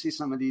 like you see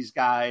some of these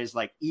guys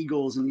like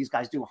Eagles, and these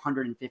guys do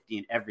 150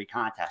 in every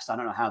contest. I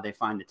don't know how they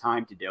find the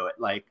time to do it.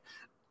 Like,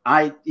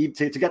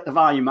 to get the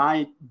volume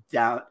I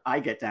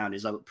get down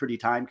is a pretty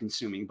time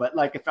consuming. But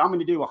like, if I'm going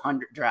to do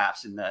 100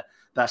 drafts in the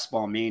Best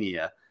Ball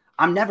Mania,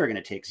 I'm never going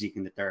to take Zeke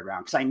in the 3rd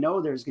round, because I know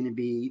there's going to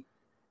be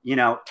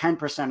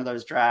 10% of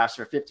those drafts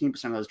or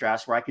 15% of those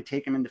drafts where I could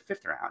take him in the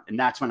 5th round, and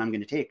that's when I'm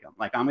going to take him.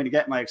 Like, I'm going to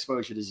get my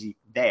exposure to Zeke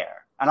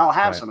there, and I'll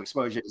have some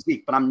exposure to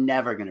Zeke, but I'm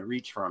never going to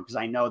reach for him, because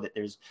I know that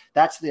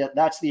that's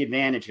the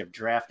advantage of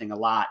drafting a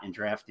lot and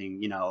drafting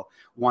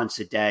once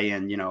a day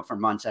and for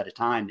months at a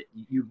time, that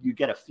you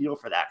get a feel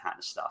for that kind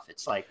of stuff.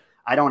 It's like,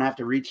 I don't have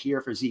to reach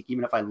here for Zeke,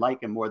 even if I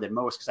like him more than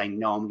most, because I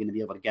know I'm going to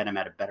be able to get him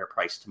at a better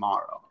price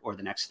tomorrow or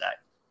the next day.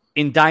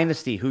 In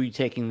Dynasty, who are you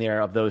taking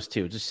there of those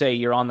two? Just say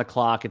you're on the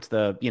clock. It's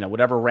the,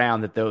 whatever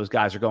round that those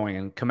guys are going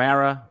in,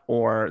 Kamara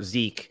or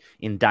Zeke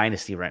in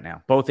Dynasty right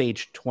now, both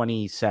age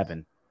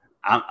 27.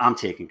 I'm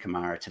taking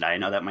Kamara today. I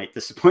know that might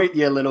disappoint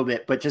you a little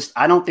bit, but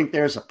I don't think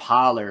there's a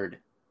Pollard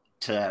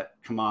to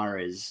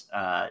Kamara's,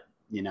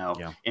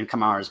 in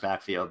Kamara's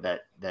backfield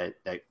that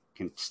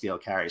can steal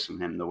carries from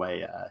him the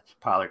way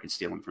Pollard could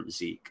steal them from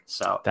Zeke.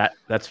 So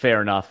that's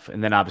fair enough.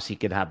 And then obviously you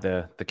could have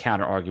the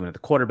counter argument of the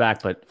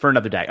quarterback, but for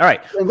another day. All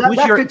right. And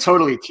that could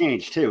totally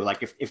change too.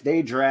 Like if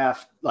they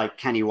draft like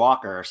Kenny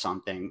Walker or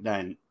something,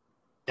 then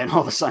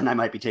all of a sudden I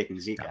might be taking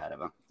Zeke out of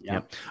him. Yeah.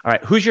 Yep. All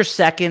right. Who's your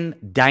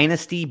second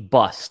dynasty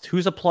bust?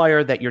 Who's a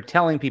player that you're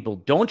telling people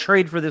don't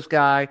trade for this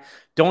guy?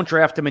 Don't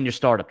draft him in your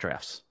startup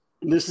drafts.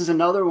 And this is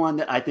another one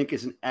that I think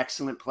is an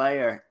excellent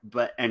player,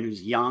 and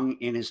who's young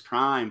in his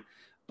prime.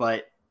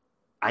 But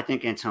I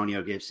think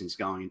Antonio Gibson's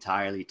going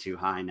entirely too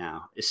high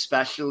now,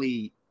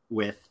 especially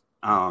with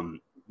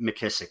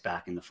McKissick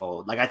back in the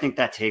fold. Like, I think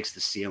that takes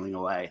the ceiling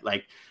away.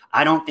 Like,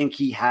 I don't think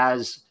he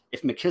has –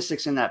 if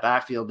McKissick's in that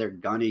backfield, they're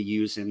going to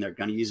use him. They're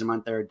going to use him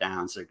on third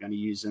downs. They're going to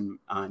use him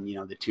on, the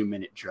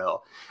 2-minute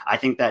drill. I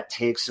think that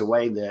takes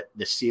away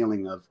the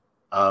ceiling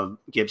of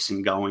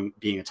Gibson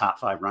being a top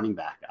 5 running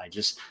back.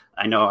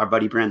 I know our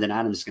buddy Brandon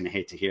Adams is going to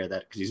hate to hear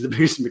that because he's the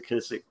biggest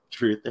McKissick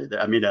truther.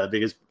 The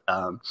biggest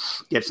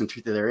Gibson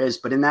truther there is.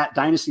 But in that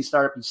dynasty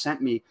startup you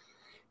sent me,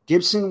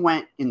 Gibson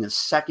went in the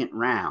second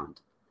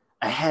round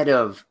ahead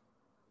of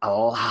a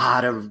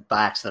lot of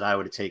backs that I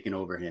would have taken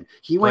over him.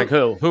 He went. Like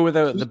who? Who were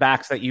the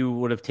backs that you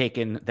would have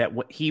taken that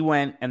he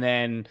went, and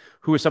then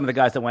who are some of the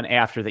guys that went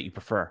after that you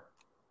prefer?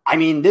 I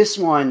mean, this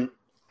one,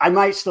 I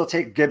might still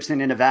take Gibson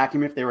in a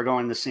vacuum if they were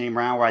going in the same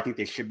round where I think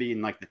they should be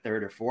in like the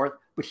 3rd or 4th.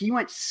 But he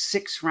went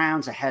 6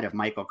 rounds ahead of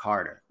Michael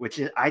Carter, which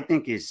I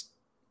think is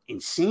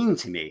insane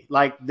to me.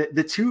 Like the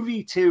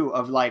 2v2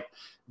 of like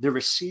the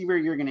receiver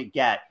you're going to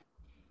get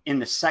in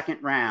the 2nd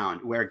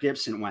round where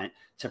Gibson went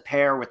to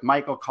pair with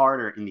Michael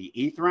Carter in the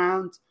 8th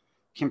round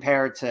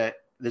compared to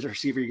the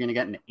receiver you're going to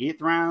get in the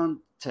 8th round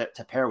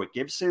to pair with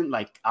Gibson.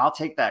 Like, I'll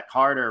take that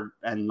Carter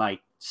and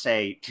like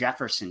say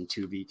Jefferson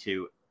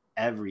 2v2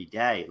 every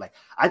day. Like,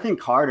 I think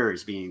Carter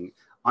is being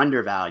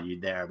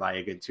undervalued there by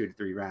a good 2 to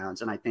 3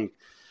 rounds. And I think,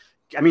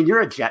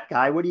 you're a Jet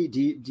guy. What do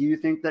you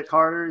think that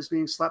Carter is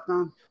being slept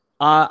on?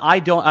 I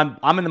don't.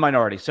 I'm in the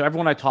minority. So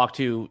everyone I talk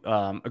to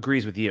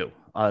agrees with you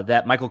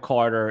that Michael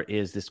Carter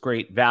is this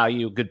great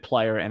value, good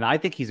player, and I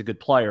think he's a good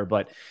player.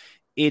 But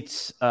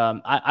it's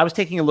I was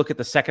taking a look at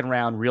the 2nd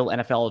round real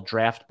NFL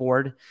draft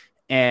board,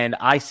 and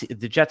I see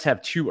the Jets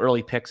have 2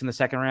 early picks in the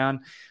 2nd round.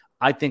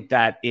 I think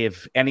that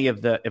if any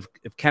of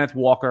if Kenneth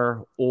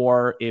Walker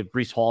or if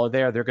Breece Hall are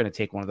there, they're going to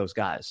take one of those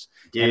guys.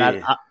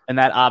 Yeah. And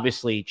that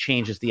obviously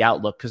changes the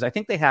outlook because I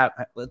think they have.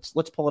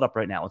 Let's pull it up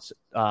right now. Let's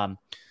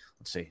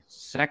see.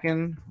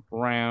 2nd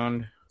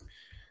round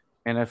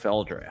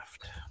NFL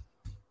draft.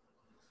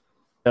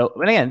 So,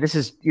 and again, this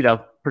is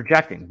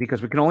projecting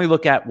because we can only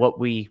look at what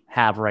we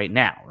have right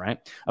now, right?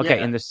 Okay.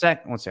 Yeah. In the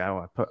second, let's see.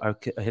 I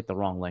hit the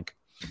wrong link.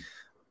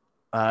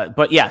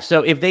 But yeah,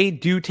 so if they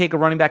do take a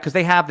running back, because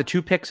they have the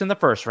 2 picks in the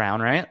 1st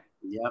round, right?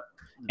 Yep.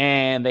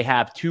 And they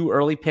have 2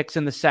 early picks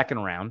in the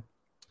 2nd round.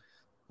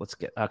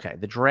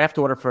 The draft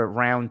order for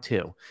round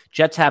 2.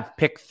 Jets have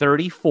pick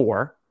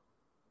 34,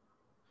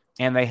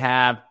 and they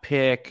have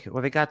pick.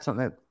 Well, they got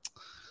something.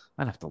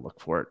 I'd have to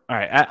look for it. All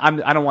right,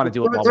 I don't want to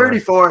do it.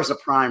 34 is a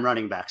prime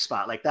running back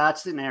spot. Like,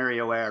 that's an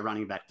area where a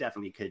running back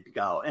definitely could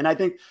go. And I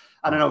think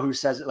I don't know who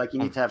says it. Like, you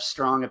need to have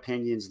strong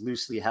opinions,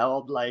 loosely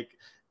held. Like,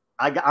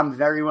 I'm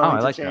very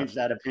willing to change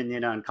that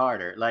opinion on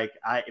Carter. Like,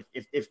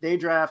 if they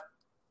draft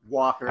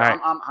Walker, right.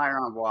 I'm higher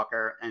on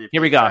Walker. And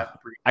here we go.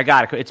 I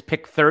got it. It's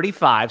pick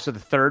 35, so the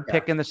 3rd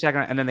pick in the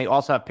 2nd, and then they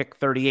also have pick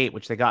 38,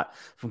 which they got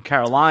from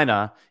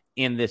Carolina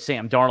in the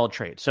Sam Darnold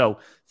trade. So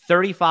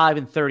 35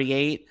 and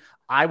 38.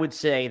 I would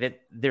say that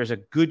there's a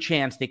good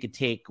chance they could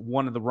take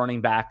one of the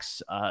running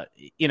backs,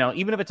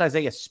 even if it's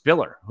Isaiah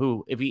Spiller,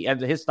 who, if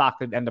his stock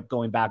could end up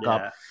going back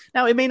up.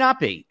 Now, it may not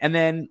be. And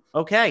then,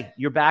 okay,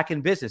 you're back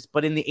in business.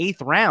 But in the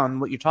 8th round,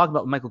 what you're talking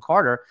about with Michael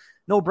Carter,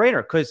 no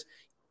brainer. Because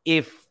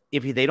if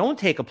they don't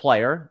take a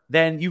player,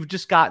 then you've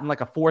just gotten like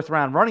a 4th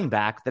round running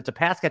back that's a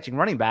pass catching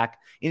running back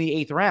in the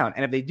 8th round.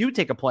 And if they do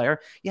take a player,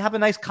 you have a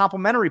nice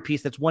complementary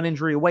piece that's one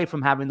injury away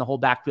from having the whole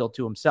backfield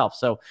to himself.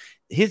 So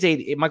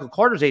Michael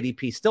Carter's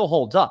ADP still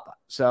holds up.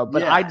 So,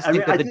 but I just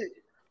think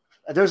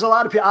there's a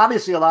lot of people.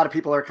 Obviously, a lot of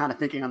people are kind of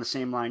thinking on the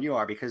same line you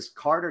are because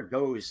Carter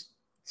goes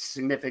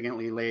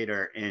significantly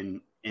later in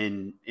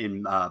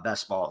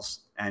best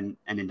balls and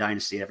in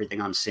dynasty,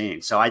 everything I'm seeing.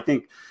 So I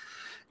think.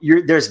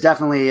 There's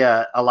definitely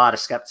a lot of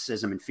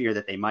skepticism and fear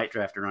that they might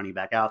draft a running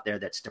back out there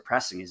that's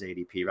depressing his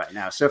ADP right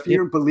now. So if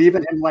you believe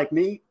in him like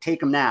me,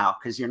 take him now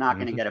because you're not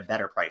going to get a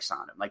better price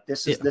on him. Like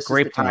this is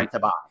the time to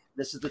buy.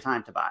 This is the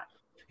time to buy.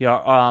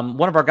 Yeah,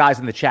 one of our guys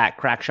in the chat,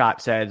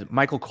 Crackshot, said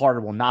Michael Carter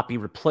will not be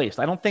replaced.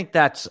 I don't think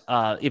that's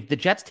if the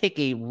Jets take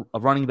a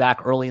running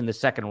back early in the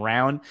 2nd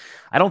round,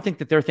 I don't think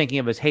that they're thinking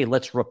of as, hey,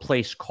 let's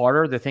replace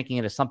Carter. They're thinking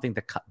it as something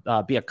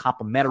to be a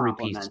complementary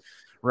piece.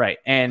 Right.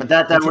 And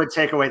but that would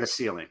take away the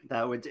ceiling.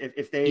 That would,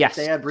 if they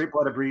had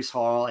brought a Breece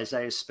Hall,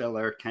 Isaiah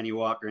Spiller, Kenny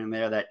Walker in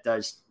there, that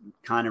does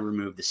kind of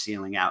remove the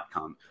ceiling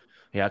outcome.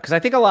 Yeah, because I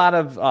think a lot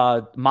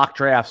of mock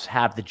drafts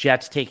have the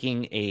Jets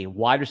taking a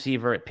wide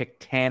receiver at pick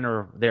 10,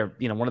 or they're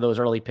one of those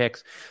early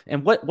picks.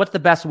 And what's the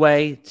best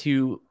way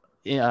to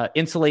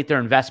insulate their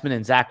investment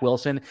in Zach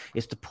Wilson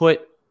is to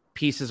put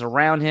pieces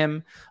around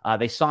him.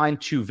 They signed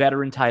 2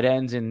 veteran tight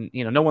ends, and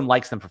no one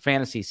likes them for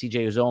fantasy,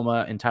 CJ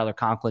Uzoma and Tyler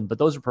Conklin, but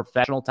those are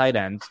professional tight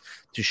ends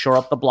to shore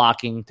up the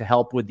blocking, to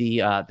help with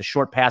the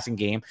short passing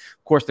game.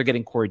 Of course, they're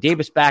getting Corey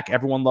Davis back.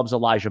 Everyone loves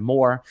Elijah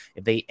Moore.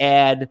 If they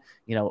add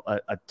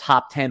a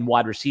top 10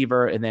 wide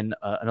receiver and then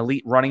an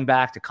elite running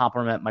back to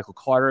complement Michael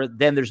Carter,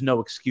 then there's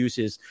no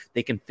excuses.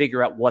 They can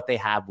figure out what they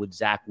have with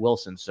Zach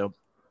Wilson. So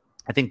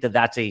I think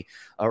that's a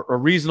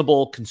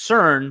reasonable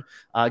concern,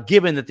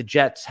 given that the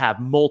Jets have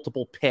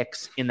multiple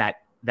picks in that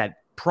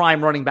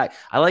prime running back.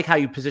 I like how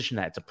you position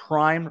that. It's a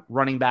prime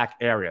running back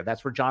area.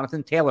 That's where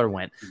Jonathan Taylor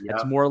went. Yep.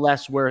 That's more or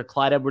less where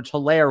Clyde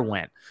Edwards-Helaire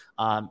went.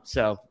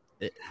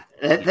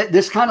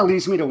 This kind of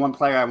leads me to one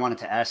player I wanted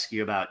to ask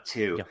you about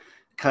too,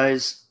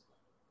 because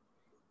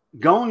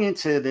going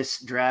into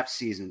this draft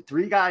season,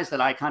 3 guys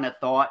that I kind of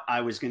thought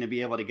I was going to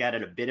be able to get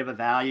at a bit of a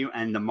value,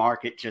 and the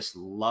market just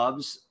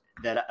loves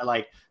that,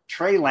 like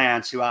Trey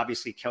Lance, who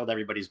obviously killed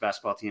everybody's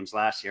best ball teams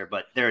last year,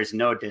 but there is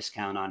no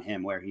discount on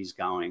him where he's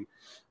going.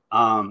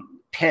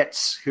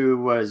 Pitts, who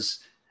was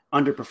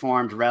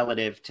underperformed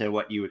relative to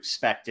what you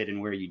expected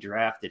and where you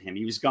drafted him.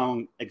 He was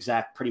going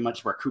pretty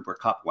much where Cooper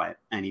Kupp went,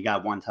 and he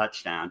got 1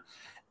 touchdown.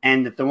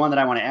 And the one that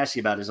I want to ask you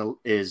about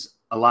is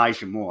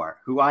Elijah Moore,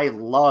 who I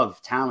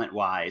love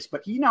talent-wise,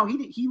 but he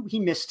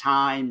missed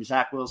time.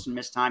 Zach Wilson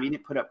missed time. He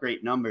didn't put up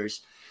great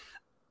numbers.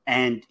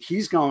 And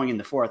he's going in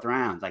the 4th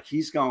round. Like,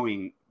 he's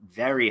going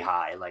very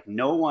high. Like,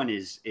 no one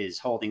is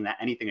holding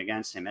anything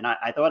against him. And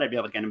I thought I'd be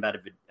able to get him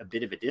a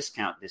bit of a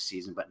discount this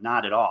season, but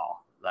not at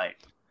all. Like,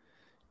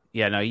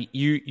 yeah, no,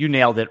 you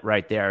nailed it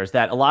right there. Is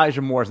that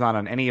Elijah Moore is not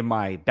on any of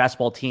my best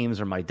ball teams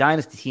or my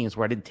dynasty teams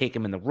where I didn't take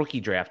him in the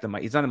rookie draft.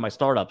 He's not in my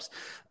startups.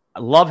 I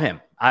love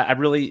him. I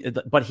really,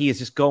 but he is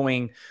just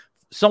going.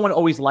 Someone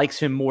always likes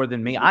him more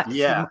than me.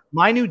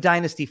 My new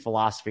dynasty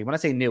philosophy, when I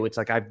say new, it's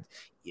like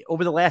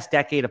over the last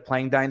decade of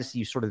playing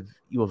dynasty,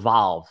 you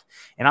evolve,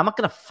 and I'm not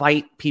going to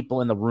fight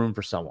people in the room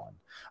for someone.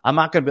 I'm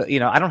not going to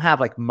be, I don't have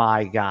like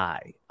my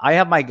guy. I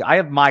have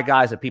my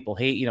guys that people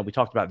hate. We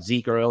talked about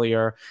Zeke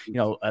earlier.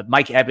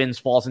 Mike Evans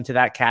falls into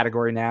that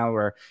category now,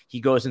 where he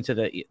goes into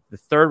the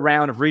 3rd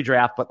round of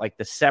redraft, but like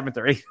the 7th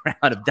or 8th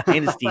round of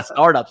dynasty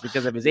startups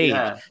because of his age.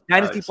 Yeah,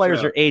 dynasty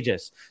players are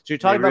ages. So you're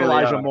talking about really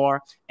Elijah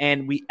Moore,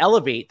 and we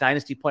elevate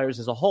dynasty players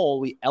as a whole.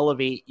 We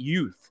elevate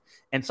youth,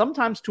 and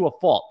sometimes to a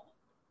fault.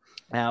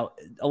 Now,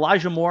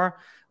 Elijah Moore,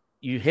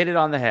 you hit it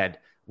on the head.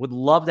 Would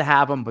love to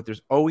have him, but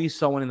there's always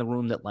someone in the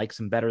room that likes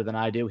him better than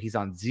I do. He's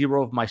on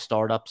 0 of my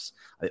startups.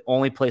 The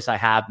only place I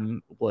have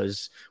him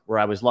was where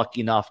I was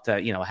lucky enough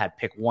to, had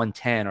pick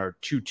 110 or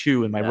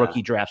 2-2 in my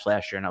rookie drafts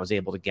last year, and I was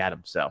able to get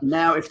him. So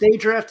now, if they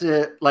draft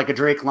like a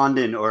Drake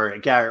London or a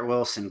Garrett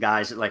Wilson,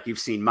 guys that like you've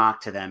seen mock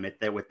to them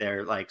with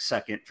their like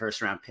 2nd,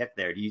 1st round pick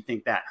there, do you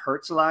think that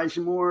hurts Elijah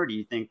Moore? Do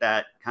you think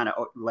that kind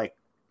of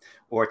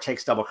or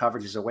takes double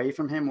coverages away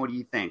from him? What do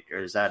you think? Or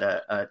is that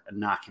a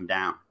knock him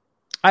down?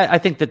 I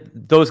think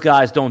that those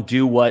guys don't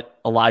do what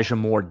Elijah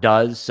Moore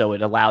does, so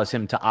it allows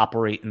him to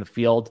operate in the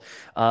field.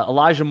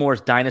 Elijah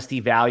Moore's dynasty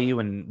value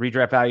and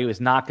redraft value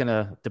is not going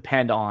to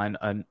depend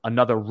on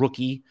another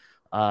rookie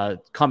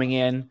coming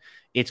in.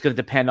 It's going to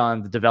depend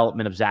on the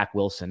development of Zach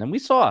Wilson. And we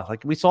saw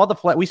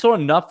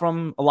enough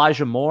from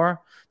Elijah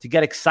Moore to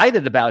get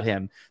excited about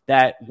him,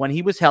 that when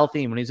he was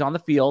healthy and when he's on the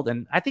field,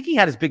 and I think he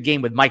had his big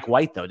game with Mike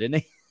White, though,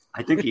 didn't he?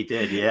 I think he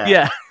did, yeah.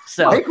 Yeah.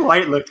 So Mike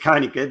White looked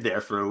kind of good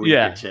there for a week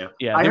or 2.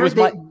 Yeah. I heard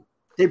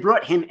they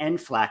brought him and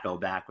Flacco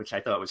back, which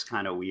I thought was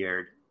kind of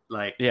weird.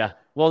 Like, yeah.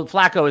 Well,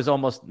 Flacco is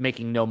almost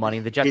making no money.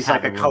 The Jets he's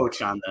like a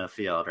coach on the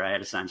field,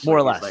 right? Essentially, more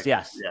or less.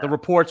 Yes. Yeah. The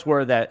reports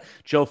were that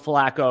Joe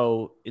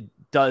Flacco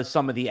does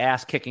some of the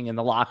ass kicking in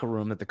the locker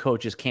room that the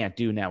coaches can't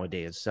do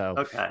nowadays. So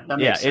okay, that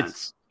makes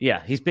sense.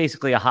 He's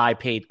basically a high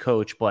paid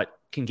coach, but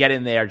can get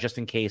in there just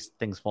in case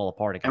things fall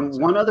apart again.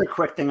 And one other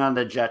quick thing on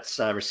the Jets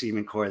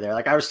receiving core there.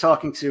 Like, I was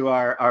talking to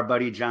our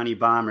buddy Johnny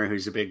Bomber,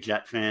 who's a big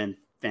Jet fan,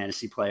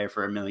 fantasy player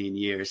for a million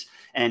years.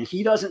 And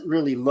he doesn't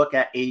really look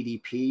at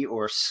ADP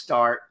or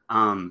start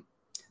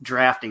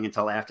drafting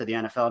until after the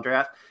NFL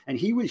draft. And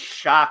he was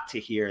shocked to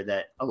hear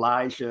that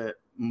Elijah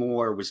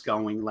Moore was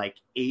going like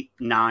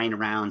 8-9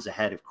 rounds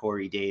ahead of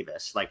Corey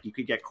Davis. Like, you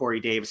could get Corey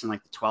Davis in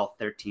like the 12th,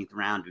 13th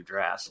round of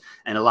drafts,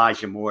 and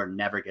Elijah Moore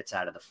never gets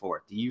out of the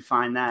 4th. Do you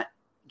find that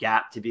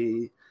gap to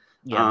be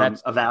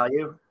that's a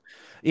value?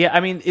 Yeah, I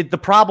mean, the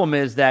problem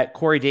is that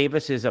Corey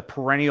Davis is a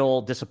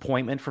perennial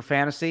disappointment for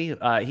fantasy.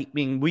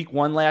 Week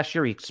 1 last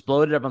year, he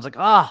exploded. Everyone's like,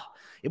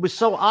 It was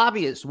so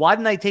obvious. Why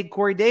didn't I take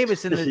Corey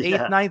Davis in the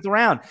Yeah. 8th, 9th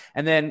round?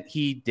 And then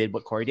he did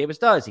what Corey Davis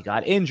does. He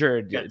got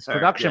injured,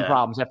 production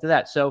problems after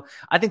that. So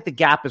I think the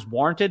gap is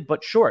warranted,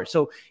 but sure.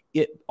 So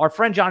our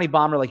friend Johnny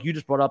Bomber, like you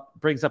just brought up,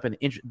 brings up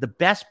the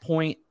best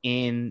point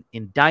in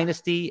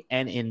Dynasty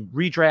and in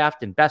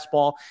redraft and best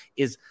ball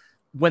is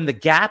when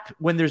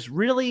there's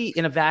really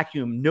in a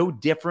vacuum, no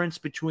difference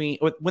between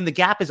when the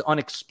gap is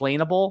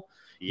unexplainable.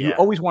 Yeah. You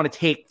always want to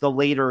take the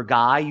later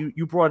guy.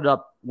 You brought it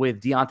up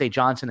with Deontay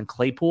Johnson and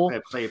Claypool.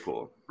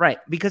 Right.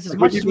 Because as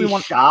much as we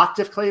want, shocked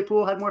if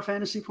Claypool had more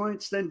fantasy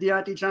points than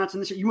Deontay Johnson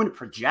this year. You wouldn't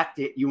project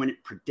it. You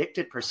wouldn't predict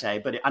it per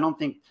se, but I don't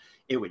think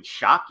it would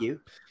shock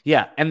you.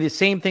 Yeah. And the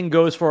same thing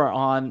goes for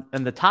on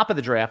the top of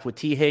the draft with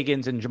T.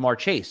 Higgins and Jamar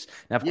Chase.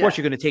 Now, of course,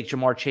 you're going to take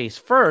Jamar Chase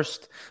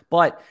first,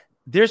 but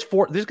there's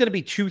going to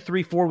be 2,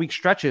 3, 4 week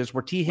stretches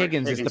where T.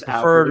 Higgins is the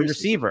preferred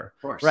receiver.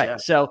 Course, right. Yeah.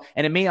 So,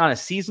 and it may on a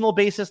seasonal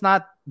basis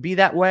not be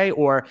that way,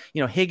 or,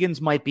 Higgins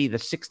might be the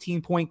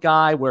 16-point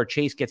guy where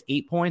Chase gets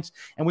 8 points.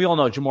 And we all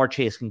know Jamar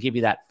Chase can give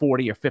you that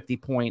 40 or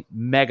 50-point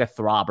mega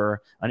throbber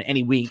on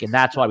any week. And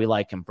that's why we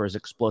like him for his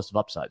explosive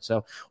upside.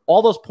 So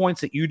all those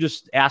points that you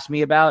just asked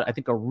me about, I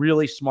think are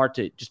really smart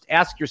to just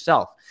ask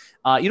yourself.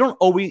 You don't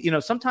always,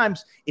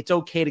 sometimes it's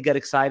okay to get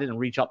excited and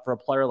reach up for a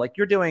player like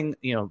you're doing,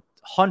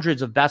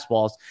 hundreds of best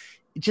balls.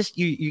 Just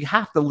you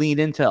have to lean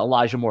into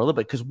Elijah Moore a little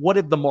bit, because what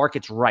if the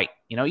market's right?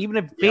 Even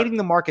if fading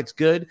the market's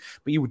good,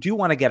 but you do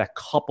want to get a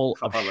couple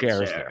of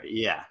shares there.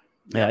 Yeah,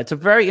 it's a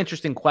very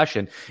interesting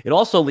question. It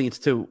also leads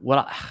to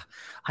what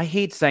I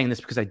hate saying this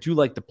because I do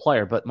like the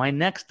player, but my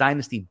next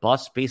dynasty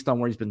bust based on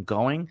where he's been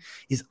going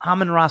is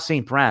Amon-Ra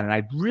St. Brown. And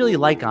I really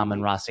like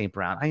Amon-Ra St.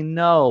 Brown. I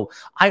know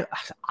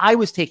I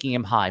was taking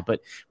him high,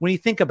 but when you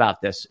think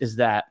about this is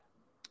that,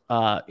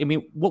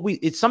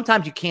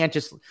 sometimes you can't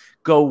just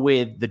go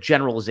with the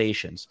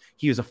generalizations.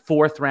 He was a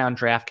 4th round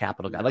draft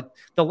capital guy. Like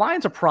the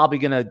Lions are probably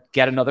going to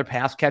get another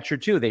pass catcher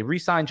too. They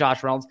re-signed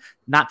Josh Reynolds,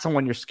 not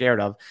someone you're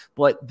scared of,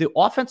 but the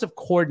offensive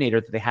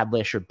coordinator that they had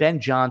last year, Ben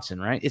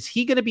Johnson, right? Is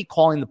he going to be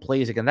calling the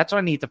plays again? That's what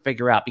I need to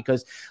figure out,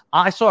 because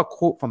I saw a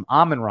quote from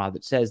Amon-Ra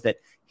that says that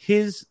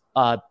his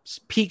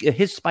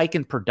spike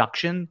in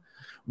production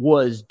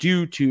was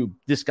due to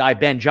this guy,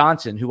 Ben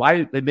Johnson, who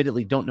I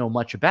admittedly don't know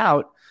much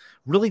about,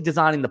 really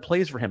designing the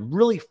plays for him,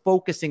 really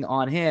focusing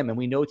on him. And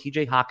we know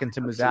TJ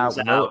Hawkinson was out.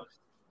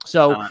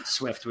 So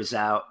Swift was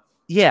out.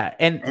 Yeah.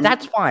 And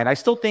that's fine. I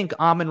still think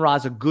Amon-Ra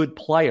is a good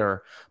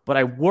player, but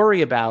I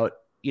worry about,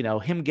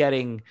 him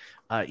getting,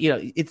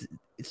 it's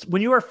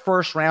when you're a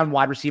 1st round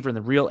wide receiver in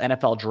the real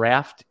NFL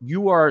draft,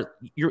 you're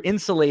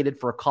insulated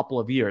for a couple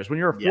of years. When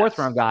you're a 4th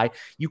round guy,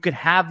 you can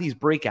have these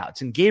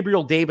breakouts. And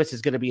Gabriel Davis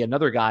is going to be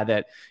another guy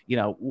that,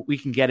 we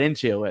can get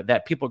into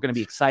that people are going to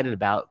be excited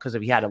about because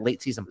he had a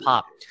late season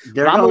pop.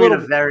 They're going in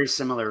a very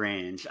similar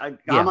range.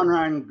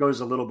 Amon-Ra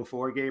goes a little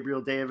before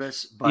Gabriel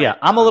Davis. But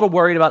I'm a little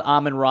worried about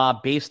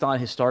Amon-Ra based on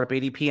his startup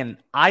ADP, and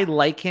I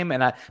like him.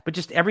 But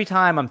just every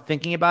time I'm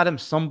thinking about him,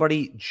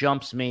 somebody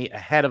jumps me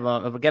ahead of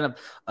him.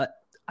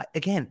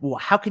 Again,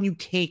 how can you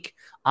take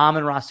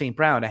Amon-Ra St.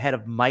 Brown ahead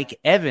of Mike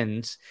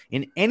Evans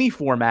in any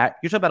format?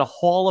 You're talking about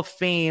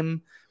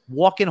a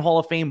walk-in Hall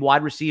of Fame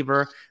wide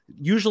receiver,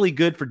 usually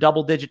good for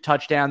double-digit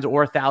touchdowns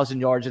or 1,000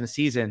 yards in a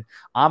season.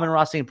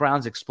 Amon-Ra St.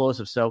 Brown's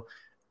explosive. So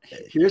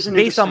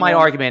based on my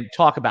argument,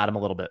 talk about him a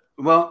little bit.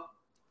 Well,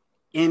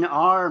 in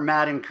our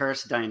Madden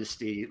Curse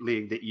Dynasty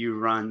League that you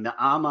run, the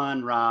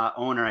Amon-Ra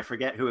owner, I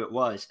forget who it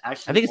was.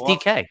 Actually, I think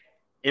it's DK.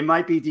 It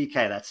might be DK.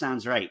 That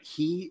sounds right.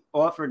 He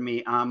offered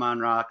me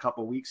Amon-Ra a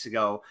couple weeks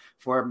ago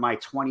for my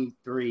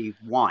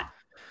 23-1.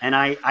 And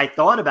I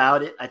thought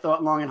about it. I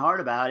thought long and hard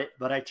about it,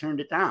 but I turned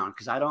it down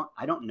because I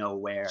don't know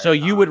where. So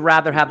you would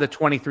rather have the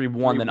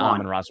 23-1 than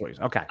Amon-Ra?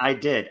 Okay. I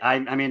did. I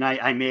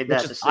made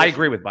that decision. I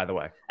agree with, by the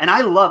way. And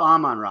I love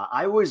Amon-Ra.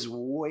 I was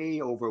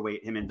way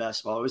overweight him in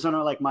best ball. It was one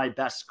of my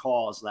best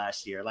calls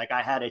last year.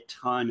 I had a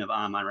ton of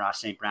Amon-Ra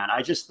St. Brown.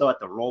 I just thought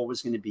the role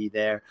was going to be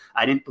there.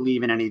 I didn't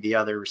believe in any of the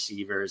other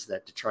receivers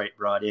that Detroit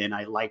brought in.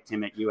 I liked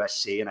him at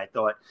USC, and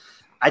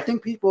I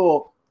think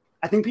people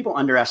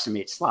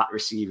underestimate slot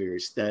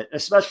receivers, that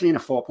especially in a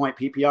 4-point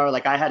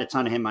PPR. I had a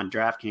ton of him on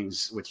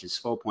DraftKings, which is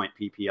 4-point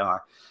PPR.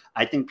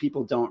 I think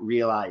people don't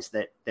realize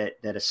that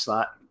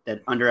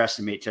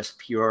underestimate just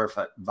pure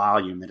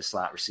volume that a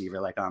slot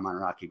receiver like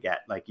Amon-Ra could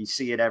get. You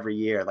see it every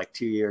year.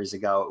 2 years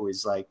ago, it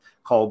was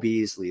Cole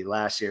Beasley.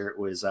 Last year, it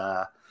was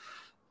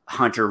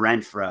Hunter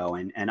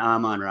Renfrow and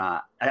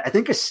Amon-Ra. I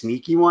think a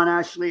sneaky one,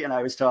 actually, and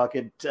I was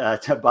talking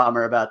to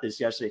Bomber about this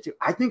yesterday too.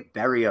 I think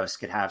Berrios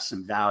could have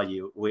some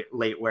value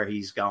late where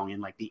he's going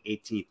in the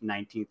 18th,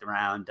 19th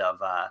round of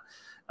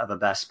a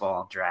best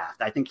ball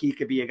draft. I think he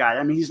could be a guy.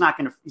 I mean, he's not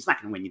going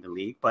to win you the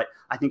league, but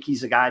I think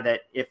he's a guy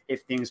that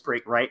if things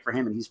break right for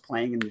him and he's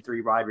playing in the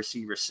 3 wide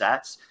receiver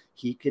sets,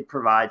 he could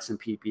provide some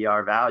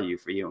PPR value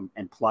for you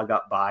and plug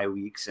up bye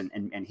weeks and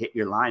hit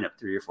your lineup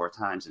 3 or 4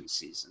 times in the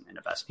season in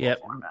a best ball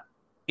format.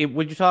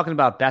 when you're talking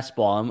about best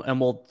ball, and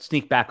we'll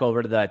sneak back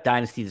over to the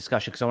dynasty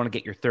discussion because I want to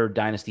get your third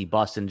dynasty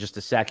bust in just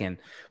a second.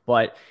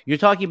 But you're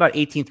talking about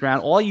 18th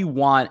round. All you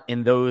want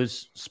in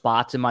those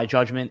spots, in my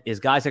judgment, is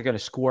guys that are going to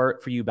score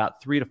for you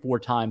about 3 to 4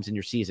 times in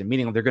your season,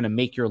 meaning they're going to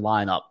make your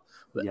lineup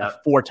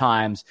 4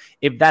 times.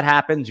 If that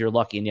happens, you're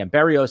lucky. And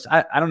Berrios,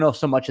 I don't know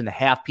so much in the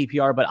half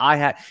PPR,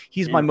 but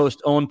he's my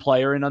most owned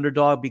player in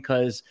Underdog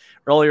because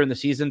earlier in the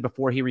season,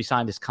 before he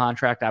re-signed his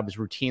contract,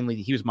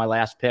 he was my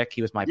last pick.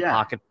 He was my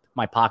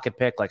pocket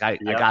pick. Like I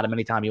got him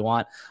anytime you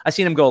want. I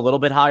seen him go a little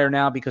bit higher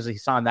now because he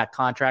signed that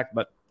contract,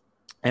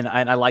 and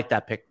I like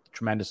that pick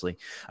tremendously.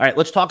 All right,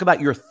 let's talk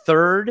about your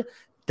third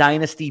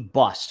dynasty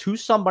bust.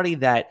 Who's somebody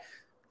that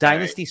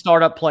dynasty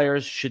startup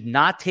players should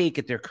not take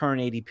at their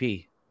current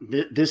ADP?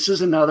 This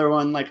is another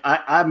one. Like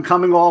I'm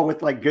coming all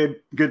with like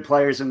good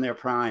players in their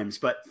primes,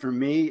 but for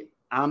me,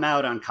 I'm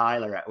out on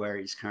Kyler at where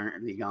he's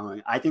currently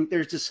going. I think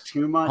there's just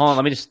too much. Hold on,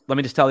 let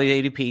me just tell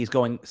the ADP. He's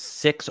going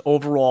 6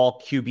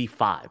 overall,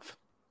 QB5.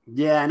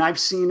 Yeah, and I've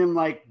seen him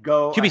like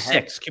go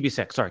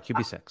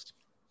QB6.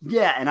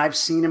 Yeah, and I've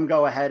seen him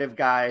go ahead of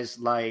guys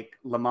like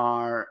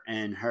Lamar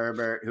and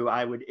Herbert, who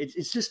I would.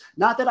 It's just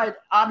not that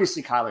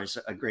obviously Kyler's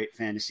a great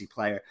fantasy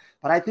player,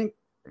 but I think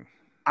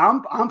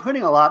I'm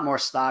putting a lot more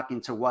stock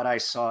into what I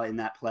saw in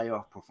that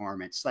playoff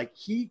performance. Like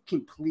he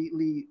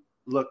completely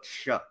looked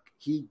shook.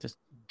 He just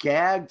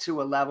gagged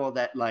to a level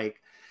that like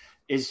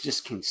is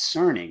just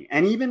concerning.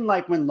 And even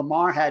like when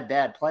Lamar had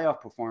bad playoff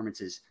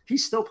performances, he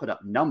still put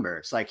up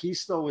numbers. Like he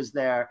still was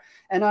there.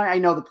 And I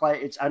know the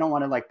play. I don't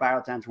want to like barrel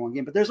it down to one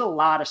game, but there's a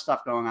lot of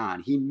stuff going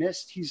on.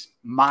 He's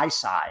my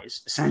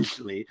size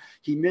essentially.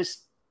 He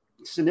missed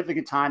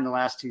significant time the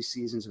last 2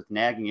 seasons with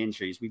nagging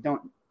injuries. We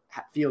don't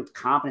feel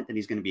confident that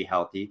he's going to be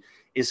healthy.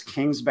 Is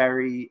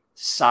Kingsbury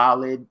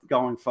solid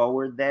going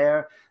forward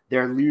there?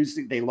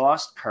 They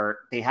lost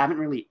Kirk. They haven't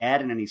really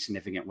added any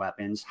significant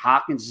weapons.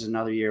 Hopkins is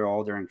another year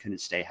older and couldn't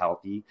stay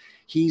healthy.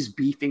 He's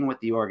beefing with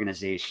the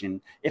organization.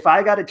 If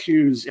I got to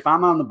choose, if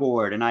I'm on the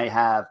board and I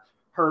have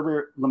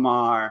Herbert,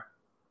 Lamar,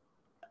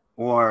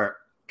 or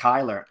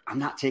Kyler, I'm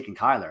not taking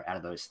Kyler out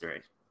of those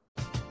 3.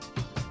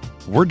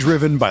 We're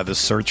driven by the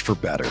search for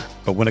better.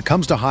 But when it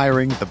comes to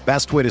hiring, the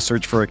best way to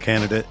search for a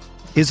candidate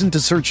isn't to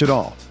search at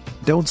all.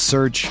 Don't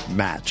search,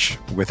 match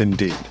with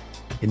Indeed.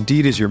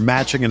 Indeed is your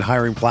matching and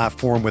hiring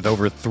platform with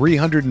over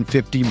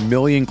 350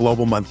 million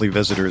global monthly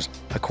visitors,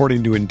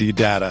 according to Indeed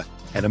data,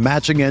 and a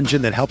matching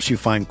engine that helps you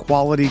find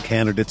quality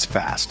candidates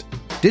fast.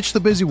 Ditch the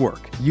busy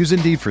work. Use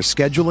Indeed for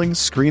scheduling,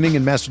 screening,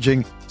 and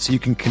messaging so you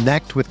can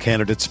connect with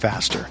candidates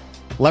faster.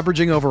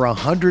 Leveraging over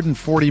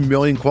 140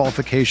 million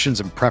qualifications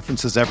and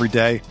preferences every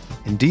day,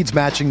 Indeed's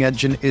matching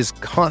engine is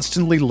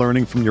constantly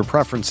learning from your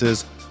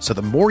preferences, so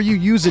the more you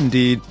use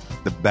Indeed,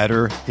 the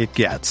better it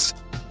gets.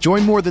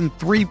 Join more than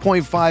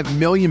 3.5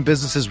 million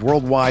businesses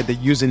worldwide that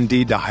use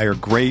Indeed to hire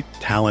great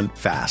talent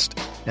fast.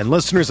 And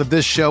listeners of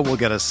this show will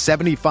get a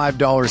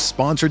 $75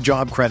 sponsored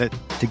job credit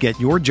to get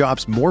your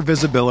jobs more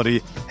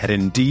visibility at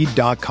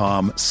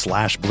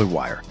Indeed.com/Blue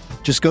Wire.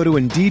 Just go to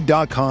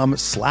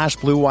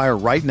Indeed.com/Blue Wire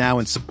right now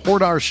and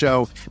support our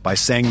show by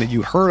saying that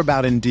you heard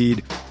about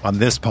Indeed on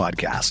this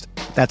podcast.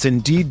 That's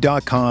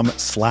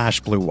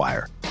Indeed.com/Blue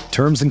Wire.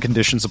 Terms and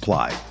conditions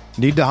apply.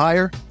 Need to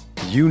hire?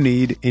 You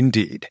need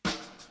Indeed.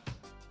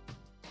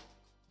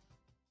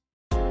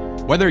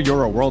 Whether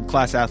you're a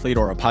world-class athlete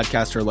or a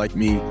podcaster like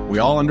me, we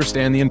all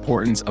understand the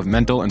importance of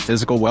mental and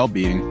physical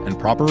well-being and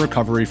proper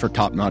recovery for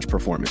top-notch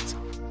performance.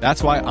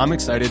 That's why I'm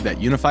excited that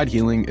Unified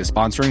Healing is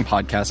sponsoring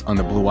podcasts on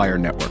the Blue Wire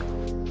Network.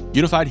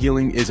 Unified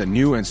Healing is a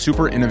new and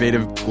super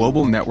innovative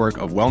global network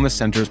of wellness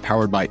centers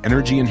powered by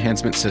Energy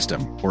Enhancement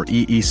System, or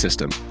EE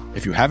System.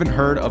 If you haven't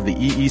heard of the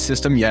EE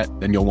System yet,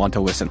 then you'll want to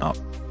listen up.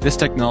 This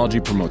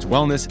technology promotes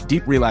wellness,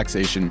 deep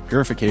relaxation,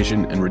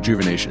 purification, and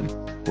rejuvenation.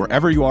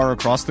 Wherever you are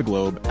across the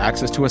globe,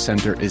 access to a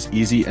center is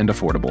easy and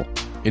affordable.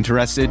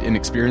 Interested in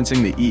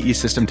experiencing the EE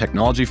System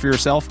technology for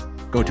yourself?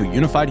 Go to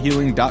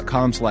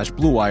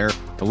unifiedhealing.com/Blue Wire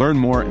to learn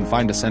more and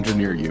find a center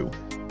near you.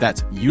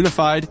 That's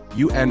unified,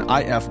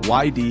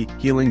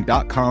 UNIFYD,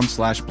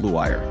 healing.com/Blue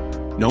Wire.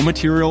 No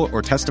material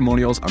or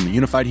testimonials on the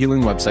Unified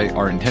Healing website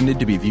are intended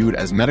to be viewed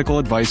as medical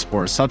advice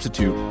or a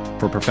substitute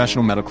for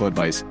professional medical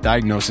advice,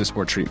 diagnosis,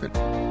 or treatment.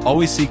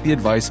 Always seek the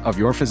advice of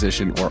your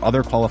physician or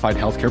other qualified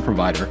healthcare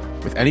provider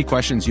with any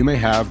questions you may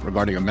have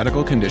regarding a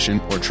medical condition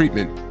or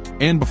treatment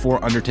and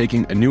before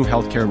undertaking a new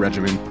healthcare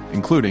regimen,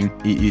 including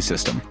EE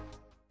System.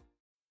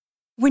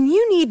 When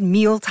you need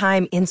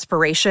mealtime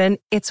inspiration,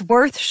 it's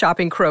worth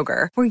shopping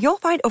Kroger, where you'll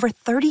find over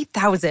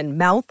 30,000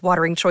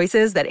 mouth-watering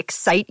choices that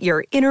excite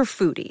your inner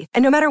foodie.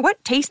 And no matter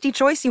what tasty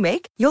choice you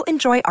make, you'll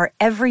enjoy our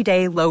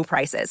everyday low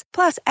prices,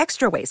 plus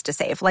extra ways to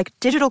save, like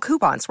digital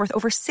coupons worth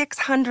over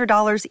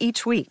 $600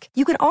 each week.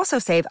 You can also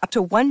save up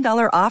to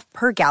 $1 off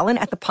per gallon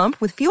at the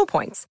pump with fuel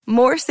points.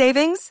 More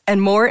savings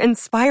and more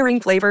inspiring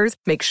flavors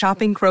make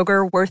shopping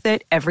Kroger worth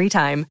it every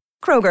time.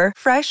 Kroger,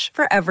 fresh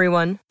for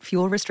everyone.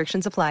 Fuel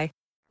restrictions apply.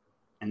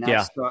 And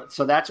that's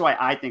so that's why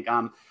I think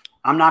I'm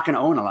not going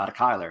to own a lot of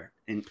Kyler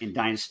in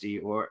Dynasty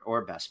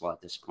or Best Ball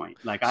at this point.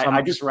 Like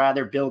I just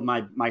rather build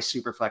my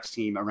super flex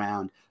team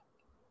around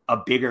a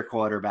bigger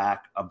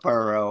quarterback, a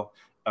Burrow,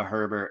 a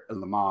Herbert, a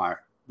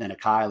Lamar, than a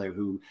Kyler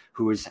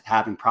who is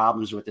having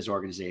problems with his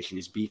organization.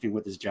 He's beefing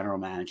with his general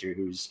manager,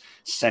 who's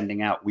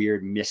sending out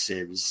weird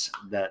missives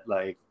that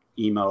like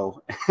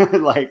emo,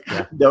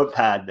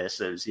 notepad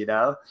missives, you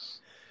know?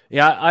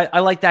 Yeah,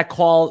 I like that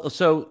call.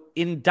 So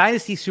in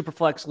Dynasty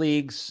Superflex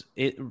leagues,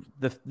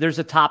 there's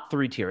a top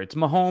 3 tier. It's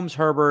Mahomes,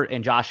 Herbert,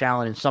 and Josh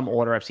Allen in some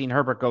order. I've seen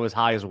Herbert go as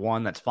high as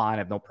 1. That's fine. I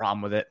have no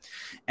problem with it.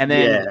 And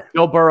then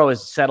Joe Burrow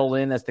is settled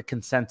in as the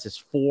consensus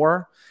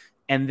 4.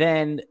 And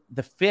then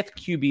the 5th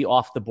QB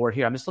off the board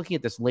here. I'm just looking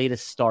at this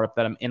latest startup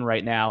that I'm in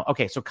right now.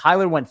 Okay, so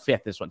Kyler went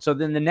 5th this one. So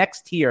then the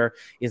next tier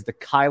is the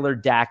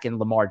Kyler, Dak, and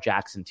Lamar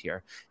Jackson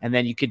tier. And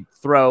then you could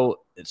throw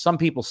 – some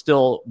people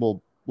still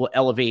will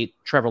elevate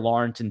Trevor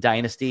Lawrence in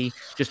Dynasty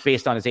just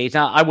based on his age.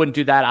 Now, I wouldn't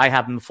do that. I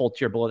have him full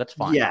tier below. That's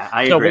fine. Yeah,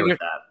 I agree with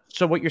that.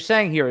 So what you're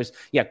saying here is,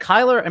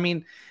 Kyler, I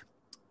mean,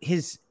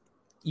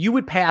 you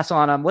would pass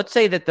on him. Let's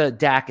say that the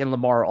Dak and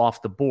Lamar are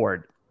off the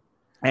board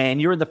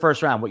and you're in the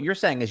first round. What you're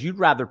saying is you'd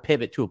rather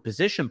pivot to a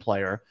position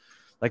player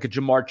like a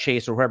Jamar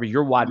Chase or whoever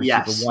your wide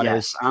receiver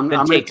is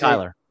than take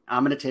Kyler.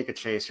 I'm going to take a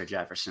Chase or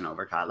Jefferson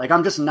over Kyler. Like,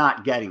 I'm just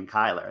not getting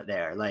Kyler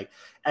there. Like,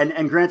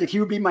 and granted,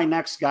 he would be my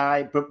next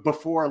guy, but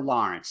before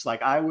Lawrence,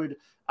 like I would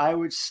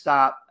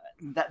stop.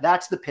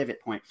 That's the pivot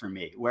point for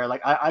me, where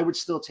like I would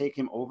still take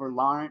him over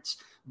Lawrence,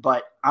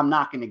 but I'm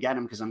not going to get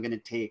him because I'm going to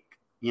take,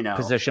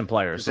 position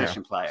player.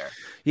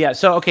 Yeah.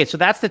 So, okay. So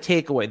that's the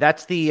takeaway.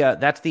 That's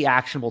the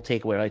actionable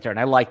takeaway right there. And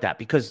I like that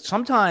because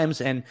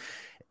sometimes, and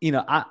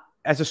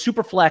as a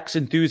super flex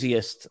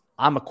enthusiast,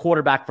 I'm a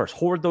quarterback first.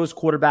 Hoard those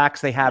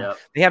quarterbacks. They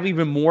have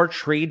even more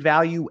trade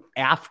value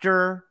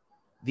after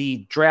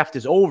the draft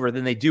is over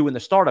than they do in the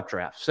startup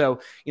draft. So,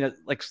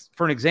 like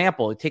for an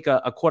example, take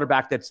a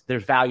quarterback that's their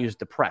value is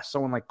depressed.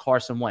 Someone like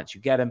Carson Wentz,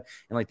 you get him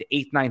in like the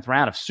 8th, 9th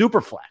round of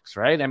super flex,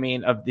 right? I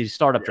mean, of these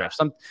startup drafts.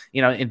 Some,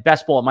 in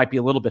best ball, it might be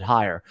a little bit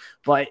higher,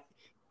 but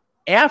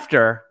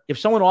if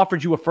someone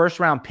offered you a first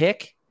round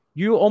pick,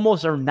 you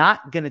almost are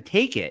not going to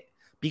take it.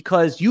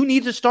 Because you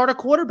need to start a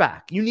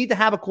quarterback. You need to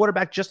have a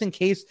quarterback just in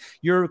case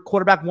your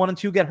quarterback 1 and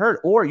 2 get hurt,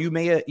 or he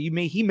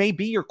may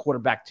be your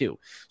quarterback 2.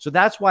 So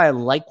that's why I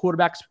like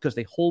quarterbacks, because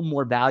they hold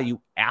more value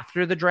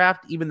after the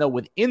draft, even though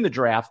within the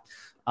draft.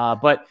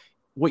 But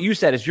what you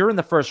said is you're in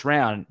the first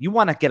round. You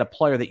want to get a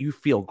player that you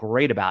feel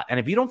great about. And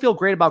if you don't feel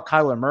great about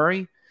Kyler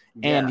Murray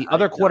and the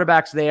other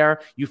quarterbacks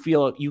there, you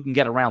feel you can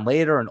get around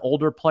later, an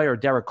older player,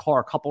 Derek Carr,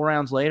 a couple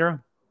rounds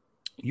later.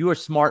 You are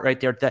smart right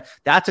there.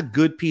 That's a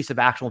good piece of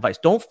actual advice.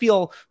 Don't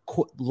feel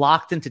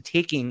locked into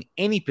taking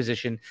any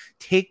position.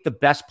 Take the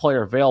best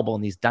player available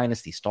in these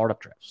dynasty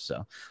startup drafts.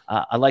 So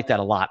I like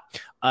that a lot.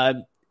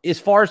 As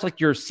far as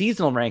like your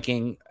seasonal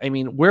ranking, I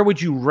mean, where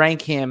would you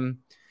rank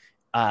him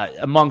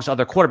amongst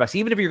other quarterbacks?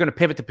 Even if you're going to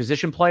pivot to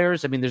position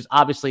players, I mean, there's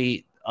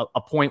obviously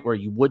a point where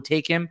you would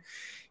take him.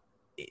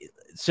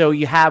 So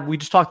we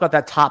just talked about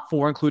that top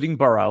 4, including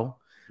Burrow.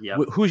 Yep.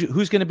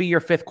 Who's going to be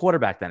your 5th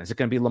quarterback then? Is it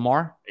going to be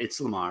Lamar?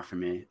 It's Lamar for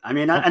me. I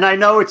mean, and I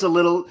know it's a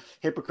little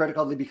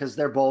hypocritical because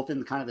they're both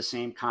in kind of the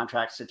same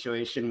contract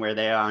situation where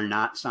they are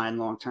not signed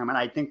long-term. And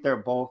I think they're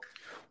both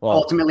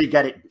ultimately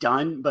get it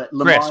done. But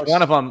Lamar,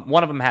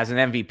 one of them has an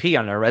MVP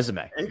on their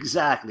resume.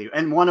 Exactly.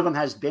 And one of them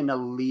has been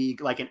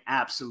an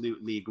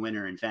absolute league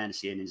winner in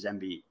fantasy in his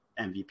MVP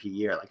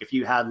year. Like if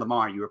you had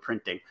Lamar, you were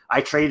printing. I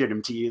traded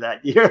him to you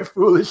that year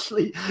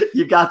foolishly.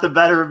 You got the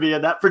better of me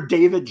of that for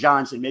David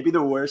Johnson, maybe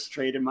the worst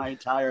trade in my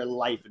entire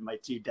life in my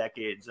 2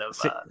 decades of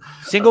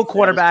single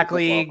quarterback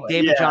league.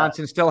 David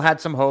Johnson still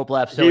had some hope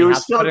left. So he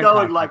was still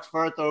going like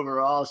 4th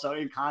overall. So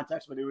in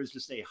context, but it was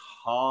just a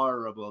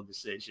horrible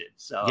decision.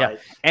 So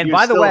and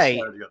by the way,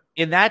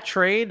 in that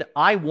trade,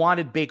 I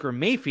wanted Baker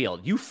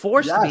Mayfield. You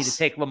forced me to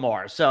take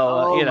Lamar.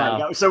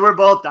 So so we're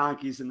both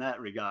donkeys in that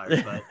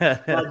regard.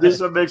 But this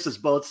is what makes us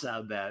both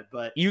sound bad.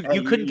 But you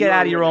couldn't get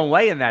out of your own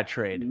way in that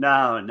trade.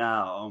 No.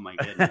 Oh my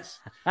goodness.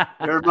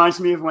 It reminds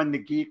me of when the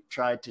geek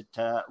tried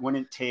to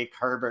wouldn't take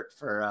Herbert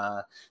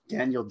for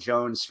Daniel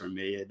Jones for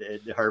me in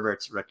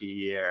Herbert's rookie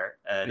year,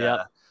 and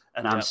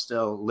I'm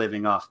still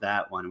living off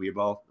that one. We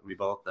both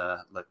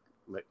look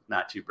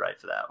not too bright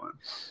for that one.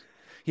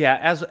 Yeah,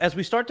 as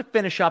we start to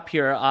finish up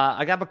here,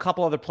 I got a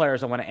couple other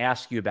players I want to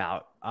ask you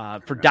about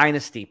for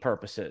dynasty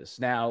purposes.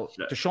 Now,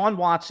 Deshaun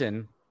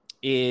Watson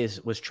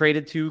was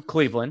traded to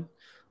Cleveland.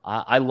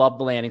 I love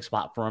the landing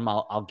spot for him.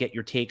 I'll get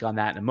your take on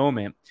that in a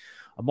moment.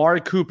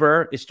 Amari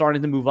Cooper is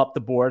starting to move up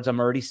the boards. I'm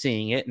already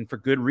seeing it, and for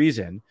good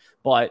reason.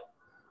 But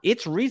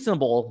it's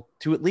reasonable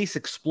to at least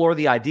explore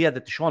the idea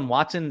that Deshaun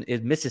Watson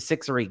misses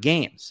 6 or 8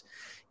 games.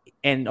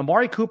 And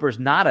Amari Cooper is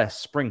not a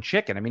spring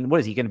chicken. I mean, what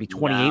is he going to be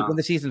 28 when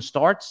the season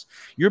starts?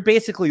 You're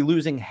basically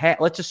losing half.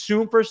 Let's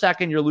assume for a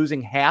second you're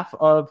losing half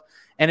of.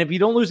 And if you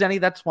don't lose any,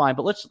 that's fine.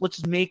 But let's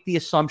just make the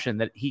assumption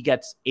that he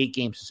gets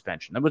 8-game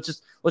suspension. And let's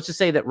just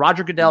say that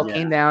Roger Goodell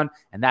came down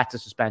and that's a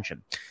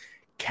suspension.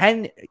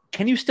 Can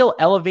you still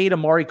elevate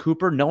Amari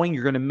Cooper knowing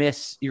you're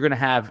going to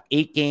have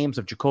 8 games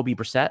of Jacoby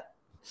Brissett?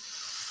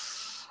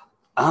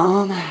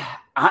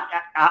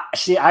 I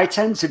see. I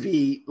tend to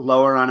be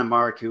lower on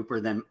Amari Cooper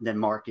than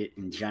market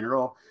in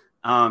general,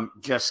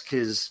 just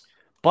because.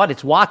 But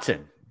it's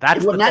Watson.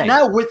 That's the thing.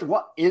 Now with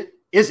what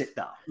is it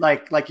though?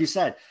 Like you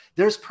said,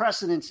 there's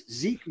precedence.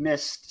 Zeke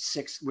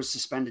was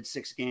suspended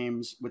 6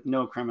 games with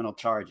no criminal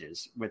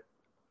charges, with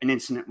an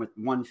incident with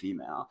one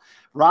female.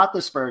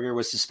 Roethlisberger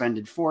was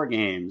suspended 4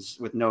 games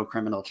with no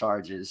criminal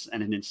charges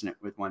and an incident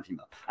with one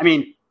female. I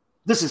mean,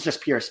 this is just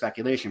pure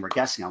speculation. We're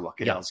guessing on what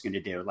Goodell's going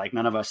to do. Like,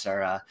 none of us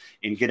are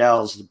in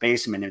Goodell's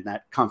basement in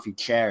that comfy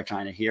chair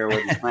trying to hear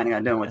what he's planning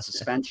on doing with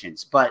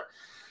suspensions. But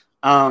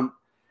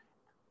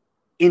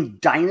in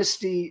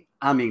Dynasty,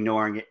 I'm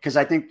ignoring it because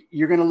I think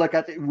you're going to look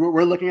at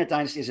we're looking at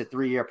Dynasty as a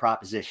 3-year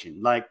proposition.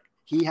 Like,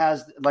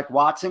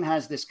 Watson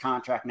has this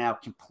contract now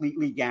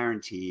completely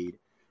guaranteed.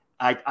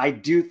 I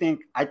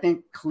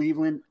think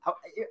Cleveland,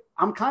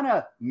 I'm kind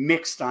of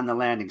mixed on the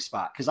landing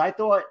spot because I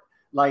thought,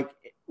 like,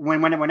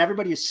 when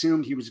everybody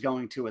assumed he was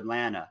going to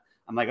Atlanta,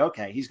 I'm like,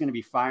 okay, he's going to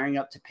be firing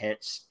up to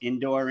Pitts,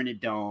 indoor in a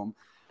dome.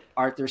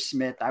 Arthur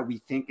Smith, we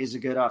think, is a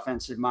good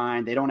offensive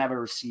mind. They don't have a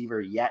receiver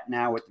yet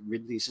now with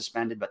Ridley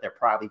suspended, but they're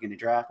probably going to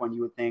draft one,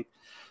 you would think.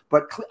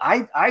 But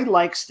I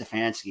like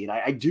Stefanski, and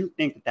I do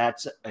think that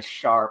that's a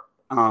sharp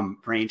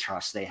brain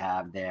trust they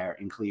have there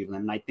in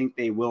Cleveland. And I think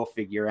they will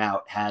figure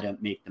out how to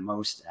make the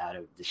most out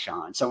of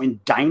Deshaun. So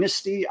in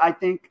Dynasty, I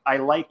think I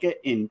like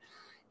it. In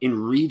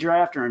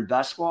redraft or in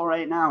best ball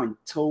right now,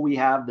 until we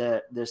have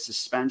the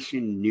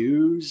suspension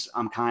news,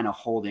 I'm kind of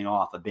holding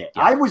off a bit.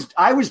 Yeah.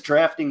 I was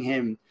drafting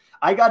him.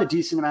 I got a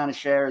decent amount of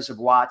shares of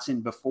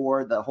Watson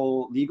before the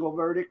whole legal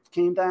verdict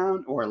came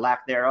down, or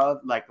lack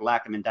thereof, like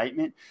lack of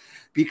indictment,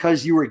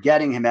 because you were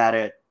getting him at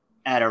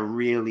a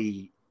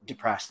really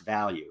depressed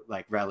value,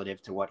 like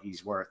relative to what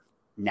he's worth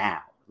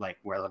now, like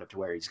relative to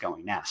where he's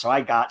going now. So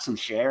I got some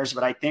shares,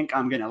 but I think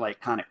I'm going to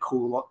like kind of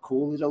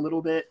cool it a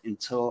little bit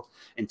until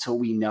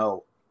we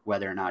know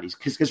whether or not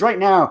because right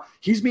now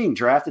he's being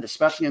drafted,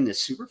 especially in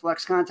this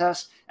Superflex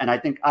contest. And I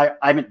think I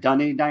haven't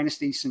done any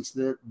Dynasty since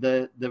the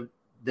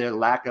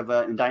lack of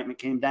indictment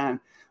came down,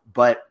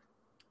 but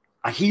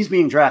he's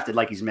being drafted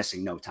like he's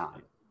missing no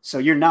time. So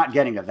you're not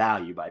getting a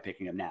value by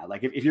picking him now.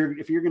 Like if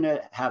you're going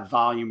to have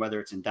volume, whether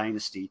it's in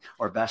Dynasty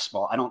or best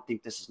ball, I don't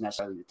think this is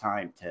necessarily the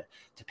time to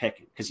pick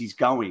him, because he's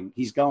going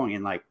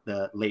in like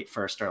the late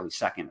first, early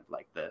second of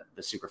like the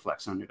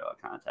Superflex underdog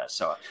contest.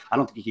 So I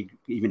don't think he could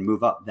even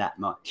move up that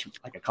much,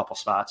 like a couple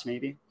spots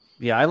maybe.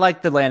 Yeah, I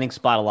like the landing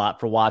spot a lot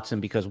for Watson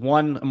because,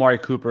 one, Amari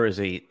Cooper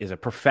is a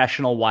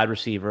professional wide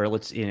receiver.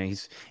 If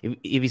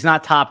he's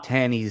not top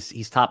 10,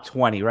 he's top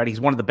 20, right? He's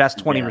one of the best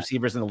 20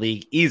 receivers in the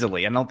league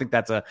easily. I don't think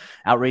that's an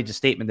outrageous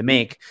statement to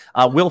make.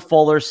 Will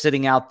Fuller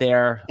sitting out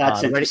there.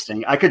 That's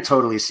interesting. I could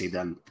totally see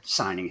them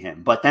signing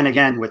him. But then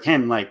again, with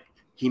him, like,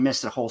 he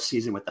missed a whole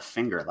season with the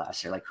finger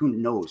last year. Like, who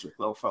knows with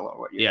Will Fuller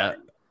what you're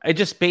getting. It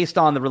just based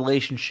on the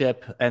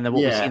relationship and then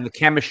what we see in the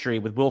chemistry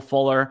with Will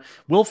Fuller.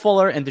 Will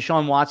Fuller and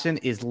Deshaun Watson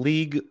is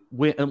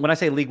when I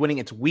say league winning,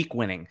 it's week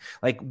winning.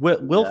 Like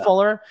Will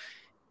Fuller,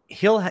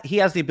 he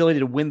has the ability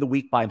to win the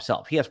week by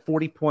himself. He has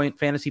 40-point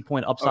fantasy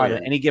point upside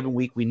at any given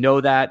week. We know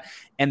that.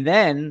 And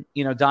then,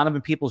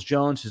 Donovan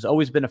Peoples-Jones has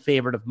always been a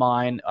favorite of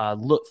mine.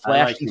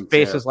 Flashed these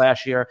faces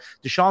last year.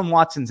 Deshaun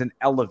Watson's an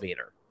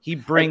elevator. He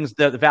brings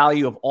the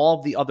value of all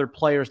of the other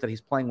players that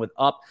he's playing with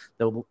up,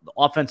 the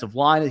offensive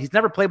line. He's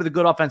never played with a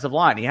good offensive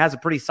line. He has a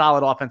pretty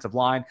solid offensive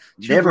line.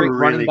 Two great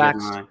running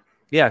backs.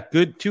 Yeah,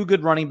 two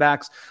good running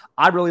backs.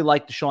 I really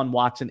like Deshaun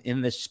Watson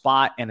in this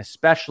spot, and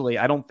especially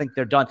I don't think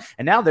they're done.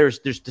 And now there's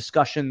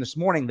discussion this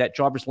morning that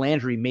Jarvis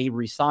Landry may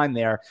re-sign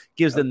there,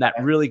 gives them that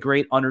really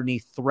great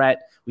underneath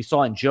threat. We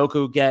saw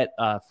Njoku get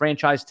a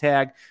franchise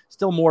tag,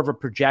 still more of a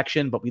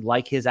projection, but we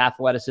like his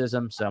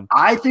athleticism. So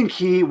I think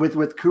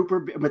with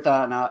Cooper, with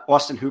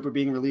Austin Hooper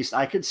being released,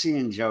 I could see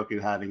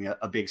Njoku having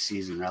a big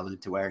season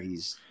relative to where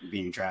he's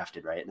being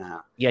drafted right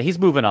now. Yeah, he's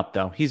moving up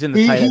though. He's in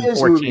the tight end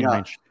 14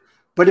 range.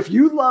 But if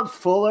you love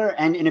Fuller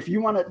and if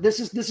you want to, this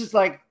is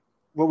like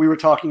what we were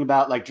talking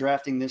about, like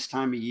drafting this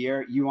time of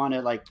year, you want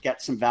to like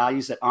get some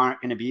values that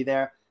aren't going to be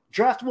there.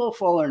 Draft Will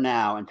Fuller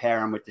now and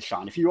pair him with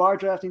Deshaun. If you are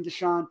drafting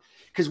Deshaun,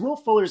 because Will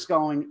Fuller's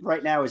going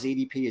right now, his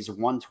ADP is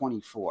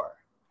 124.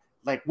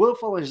 Like Will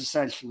Fuller is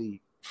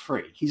essentially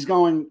free. He's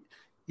going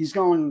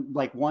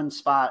like one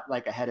spot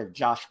like ahead of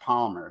Josh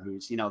Palmer,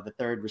 who's the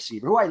third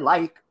receiver, who I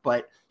like,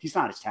 but he's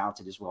not as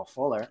talented as Will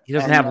Fuller. He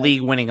doesn't have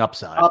league winning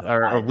upside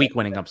or week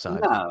winning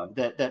upside. No,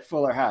 that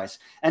Fuller has.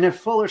 And if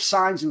Fuller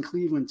signs in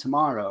Cleveland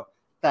tomorrow,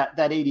 that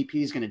ADP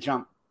is going to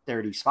jump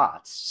 30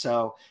 spots.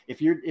 So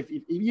if you're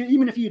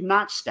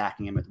not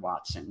stacking him with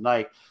Watson,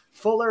 like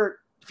Fuller,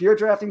 if you're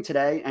drafting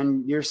today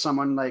and you're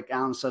someone like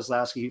Alan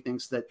Seslowsky who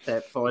thinks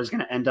that Fuller is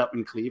going to end up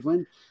in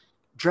Cleveland,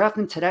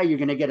 drafting today, you're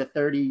going to get a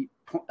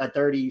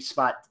 30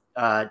 spot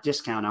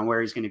discount on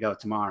where he's going to go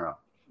tomorrow.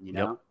 Yep.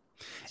 So.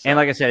 And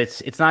like I said,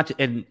 it's not.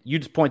 And you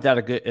just point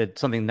out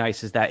something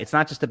nice is that it's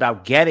not just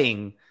about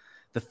getting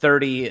the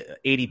 30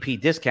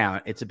 ADP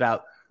discount. It's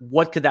about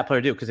what could that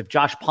player do? Because if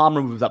Josh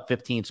Palmer moves up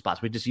 15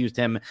 spots, we just used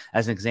him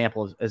as an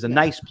example as a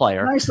nice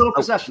player. Nice little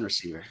possession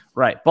receiver.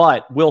 Right.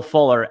 But Will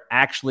Fuller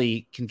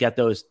actually can get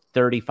those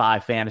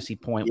 35 fantasy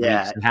point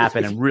weeks and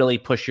happen and really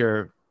push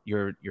your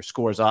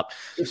scores up.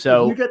 If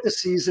you get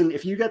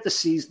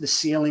the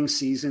ceiling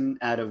season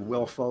out of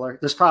Will Fuller,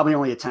 there's probably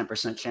only a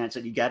 10% chance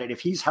that you get it.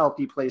 If he's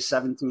healthy, plays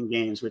 17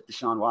 games with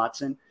Deshaun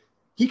Watson,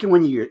 he can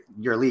win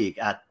your league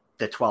at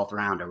the 12th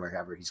round or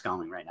wherever he's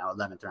going right now,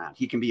 11th round.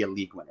 He can be a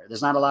league winner.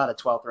 There's not a lot of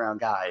 12th round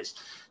guys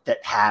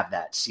that have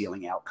that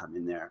ceiling outcome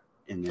in their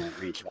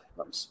range of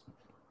outcomes.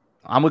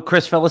 I'm with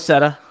Chris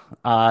Felicetta.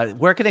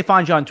 Where can they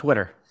find you on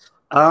Twitter?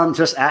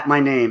 Just at my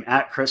name,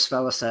 at Chris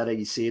Felicetta.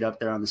 You see it up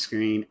there on the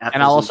screen.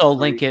 And I'll also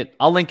link it.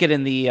 I'll link it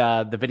in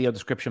the video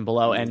description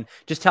below. And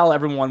just tell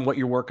everyone what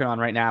you're working on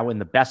right now in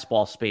the best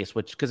ball space.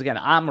 Because again,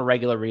 I'm a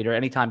regular reader.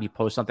 Anytime you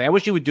post something, I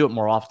wish you would do it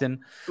more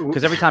often.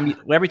 Because every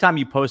time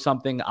you post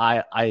something,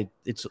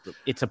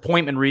 it's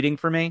appointment reading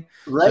for me.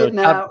 Right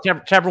now,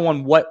 tell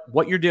everyone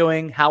what you're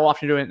doing, how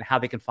often you're doing it, and how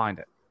they can find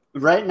it.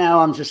 Right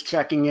now, I'm just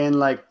checking in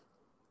like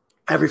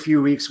every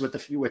few weeks with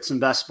some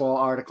best ball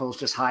articles,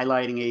 just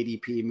highlighting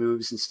ADP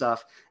moves and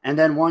stuff. And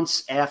then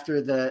once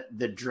after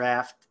the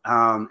draft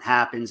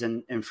happens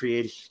and free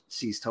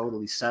agency is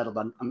totally settled,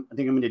 I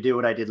think I'm going to do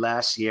what I did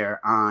last year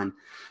on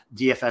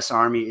DFS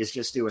Army, is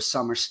just do a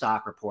summer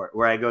stock report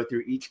where I go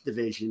through each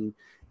division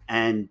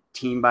and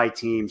team by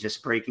team,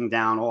 just breaking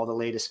down all the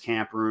latest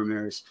camp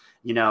rumors,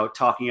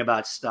 talking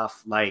about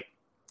stuff like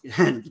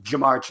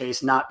Jamar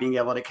Chase not being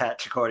able to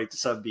catch according to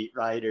some beat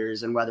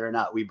writers and whether or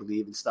not we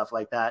believe in stuff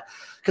like that.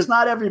 Because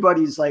not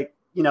everybody's like,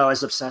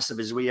 as obsessive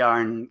as we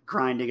are and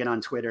grinding it on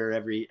Twitter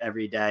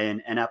every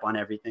day and up on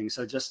everything.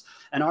 So just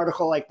an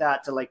article like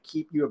that to like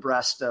keep you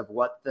abreast of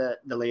what the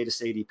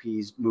latest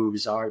ADP's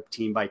moves are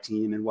team by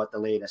team and what the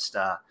latest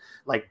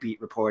like beat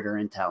reporter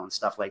intel and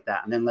stuff like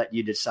that. And then let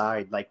you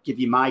decide, like give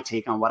you my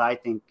take on what I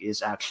think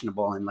is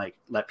actionable and like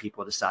let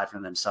people decide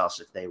for themselves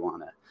if they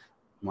want to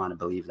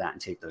believe that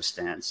and take those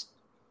stands.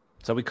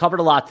 So we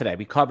covered a lot today.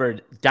 We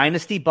covered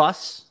dynasty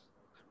busts.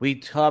 We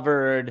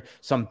covered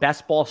some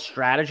best ball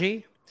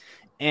strategy.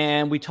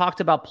 And we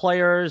talked about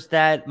players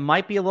that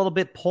might be a little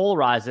bit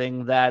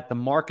polarizing, that the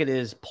market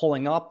is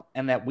pulling up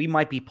and that we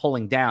might be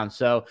pulling down.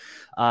 So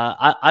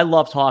I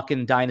love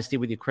talking dynasty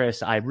with you,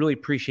 Chris. I really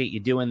appreciate you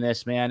doing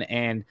this, man.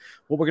 And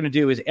what we're going to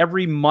do is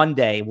every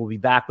Monday we'll be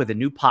back with a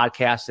new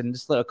podcast. And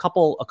just a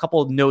couple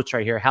of notes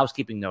right here,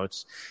 housekeeping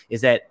notes, is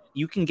that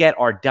you can get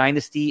our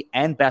dynasty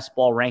and best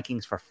ball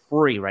rankings for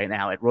free right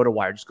now at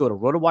RotoWire. Just go to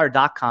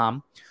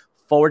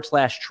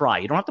rotowire.com/try.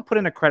 You don't have to put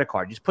in a credit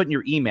card. Just put in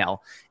your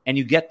email and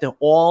you get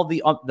all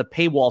the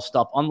paywall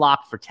stuff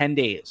unlocked for 10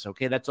 days.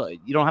 Okay. That's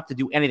you don't have to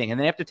do anything. And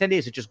then after 10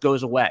 days, it just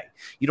goes away.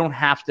 You don't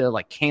have to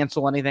like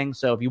cancel anything.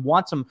 So if you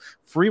want some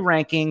free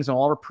rankings and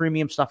all our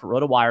premium stuff at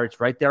RotoWire, it's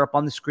right there up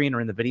on the screen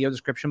or in the video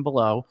description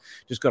below.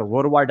 Just go to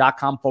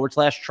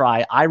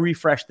rotowire.com/try. I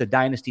refresh the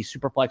Dynasty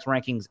Superflex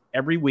rankings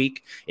every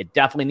week. It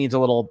definitely needs a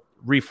little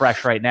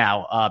refresh right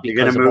now. You're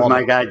going to move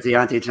my guy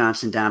Deontay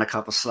Johnson down a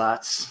couple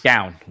slots.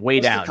 Down, way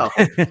down.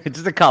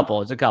 Just a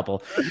couple.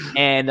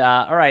 And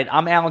all right,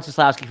 I'm Alan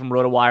Seslowsky from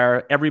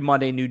RotoWire. Every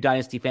Monday, new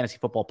Dynasty Fantasy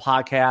Football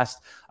podcast.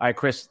 All right,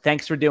 Chris,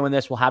 thanks for doing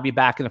this. We'll have you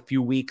back in a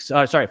few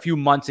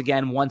months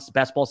again, once the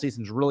best ball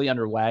season's really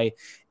underway.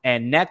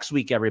 And next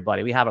week,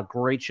 everybody, we have a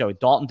great show.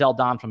 Dalton Del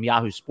Don from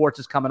Yahoo Sports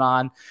is coming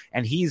on,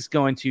 and he's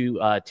going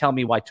to tell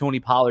me why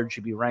Tony Pollard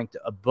should be ranked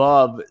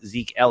above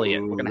Zeke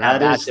Elliott. We're going to have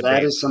that debate.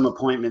 That is some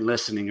appointment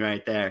listening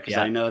right there, because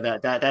I know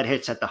that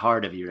hits at the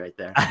heart of you right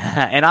there.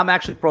 And I'm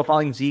actually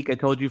profiling Zeke, I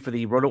told you, for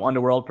the Roto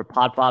Underworld for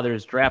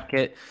Podfather's draft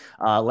kit.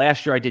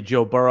 Last year, I did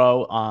Joe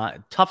Burrow.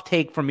 Tough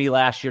take from me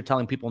last year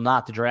telling people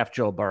not to draft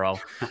Joe Burrow,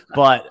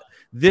 but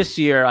this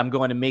year, I'm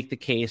going to make the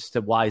case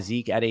to why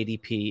Zeke at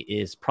ADP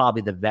is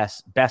probably the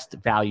best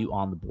value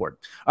on the board.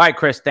 All right,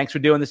 Chris, thanks for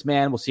doing this,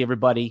 man. We'll see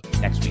everybody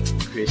next week.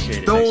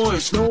 Appreciate it.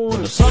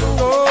 The sun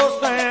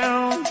goes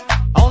down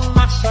on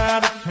my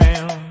side of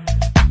town.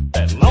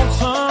 That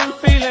lonesome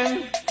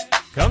feeling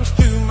comes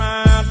to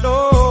my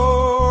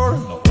door.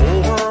 The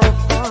whole world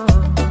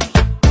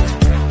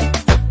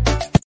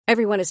turns.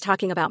 Everyone is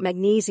talking about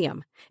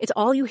magnesium. It's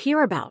all you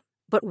hear about.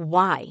 But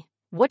why?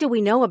 What do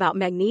we know about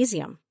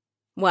magnesium?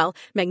 Well,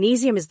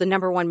 magnesium is the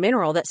number one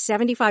mineral that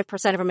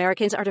 75% of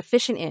Americans are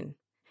deficient in.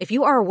 If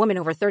you are a woman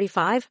over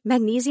 35,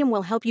 magnesium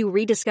will help you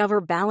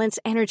rediscover balance,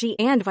 energy,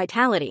 and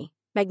vitality.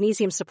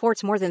 Magnesium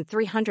supports more than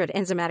 300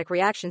 enzymatic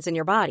reactions in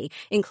your body,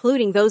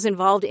 including those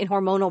involved in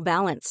hormonal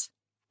balance.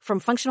 From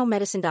functional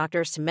medicine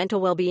doctors to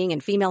mental well-being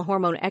and female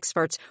hormone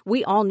experts,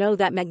 we all know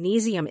that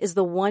magnesium is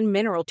the one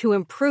mineral to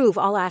improve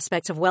all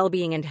aspects of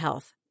well-being and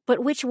health. But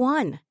which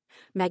one?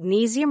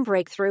 Magnesium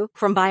Breakthrough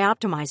from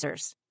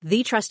Bioptimizers,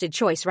 the trusted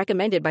choice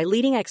recommended by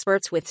leading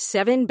experts with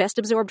 7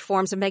 best-absorbed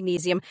forms of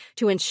magnesium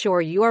to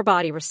ensure your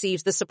body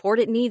receives the support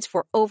it needs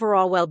for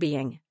overall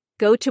well-being.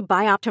 Go to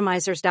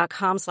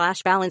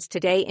bioptimizers.com/balance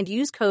today and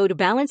use code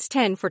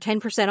BALANCE10 for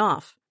 10%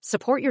 off.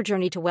 Support your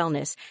journey to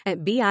wellness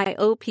at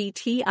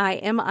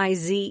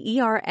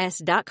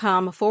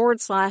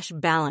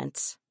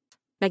bioptimizers.com/balance.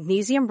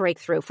 Magnesium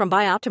Breakthrough from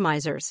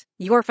Bioptimizers,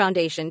 your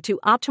foundation to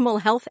optimal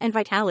health and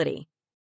vitality.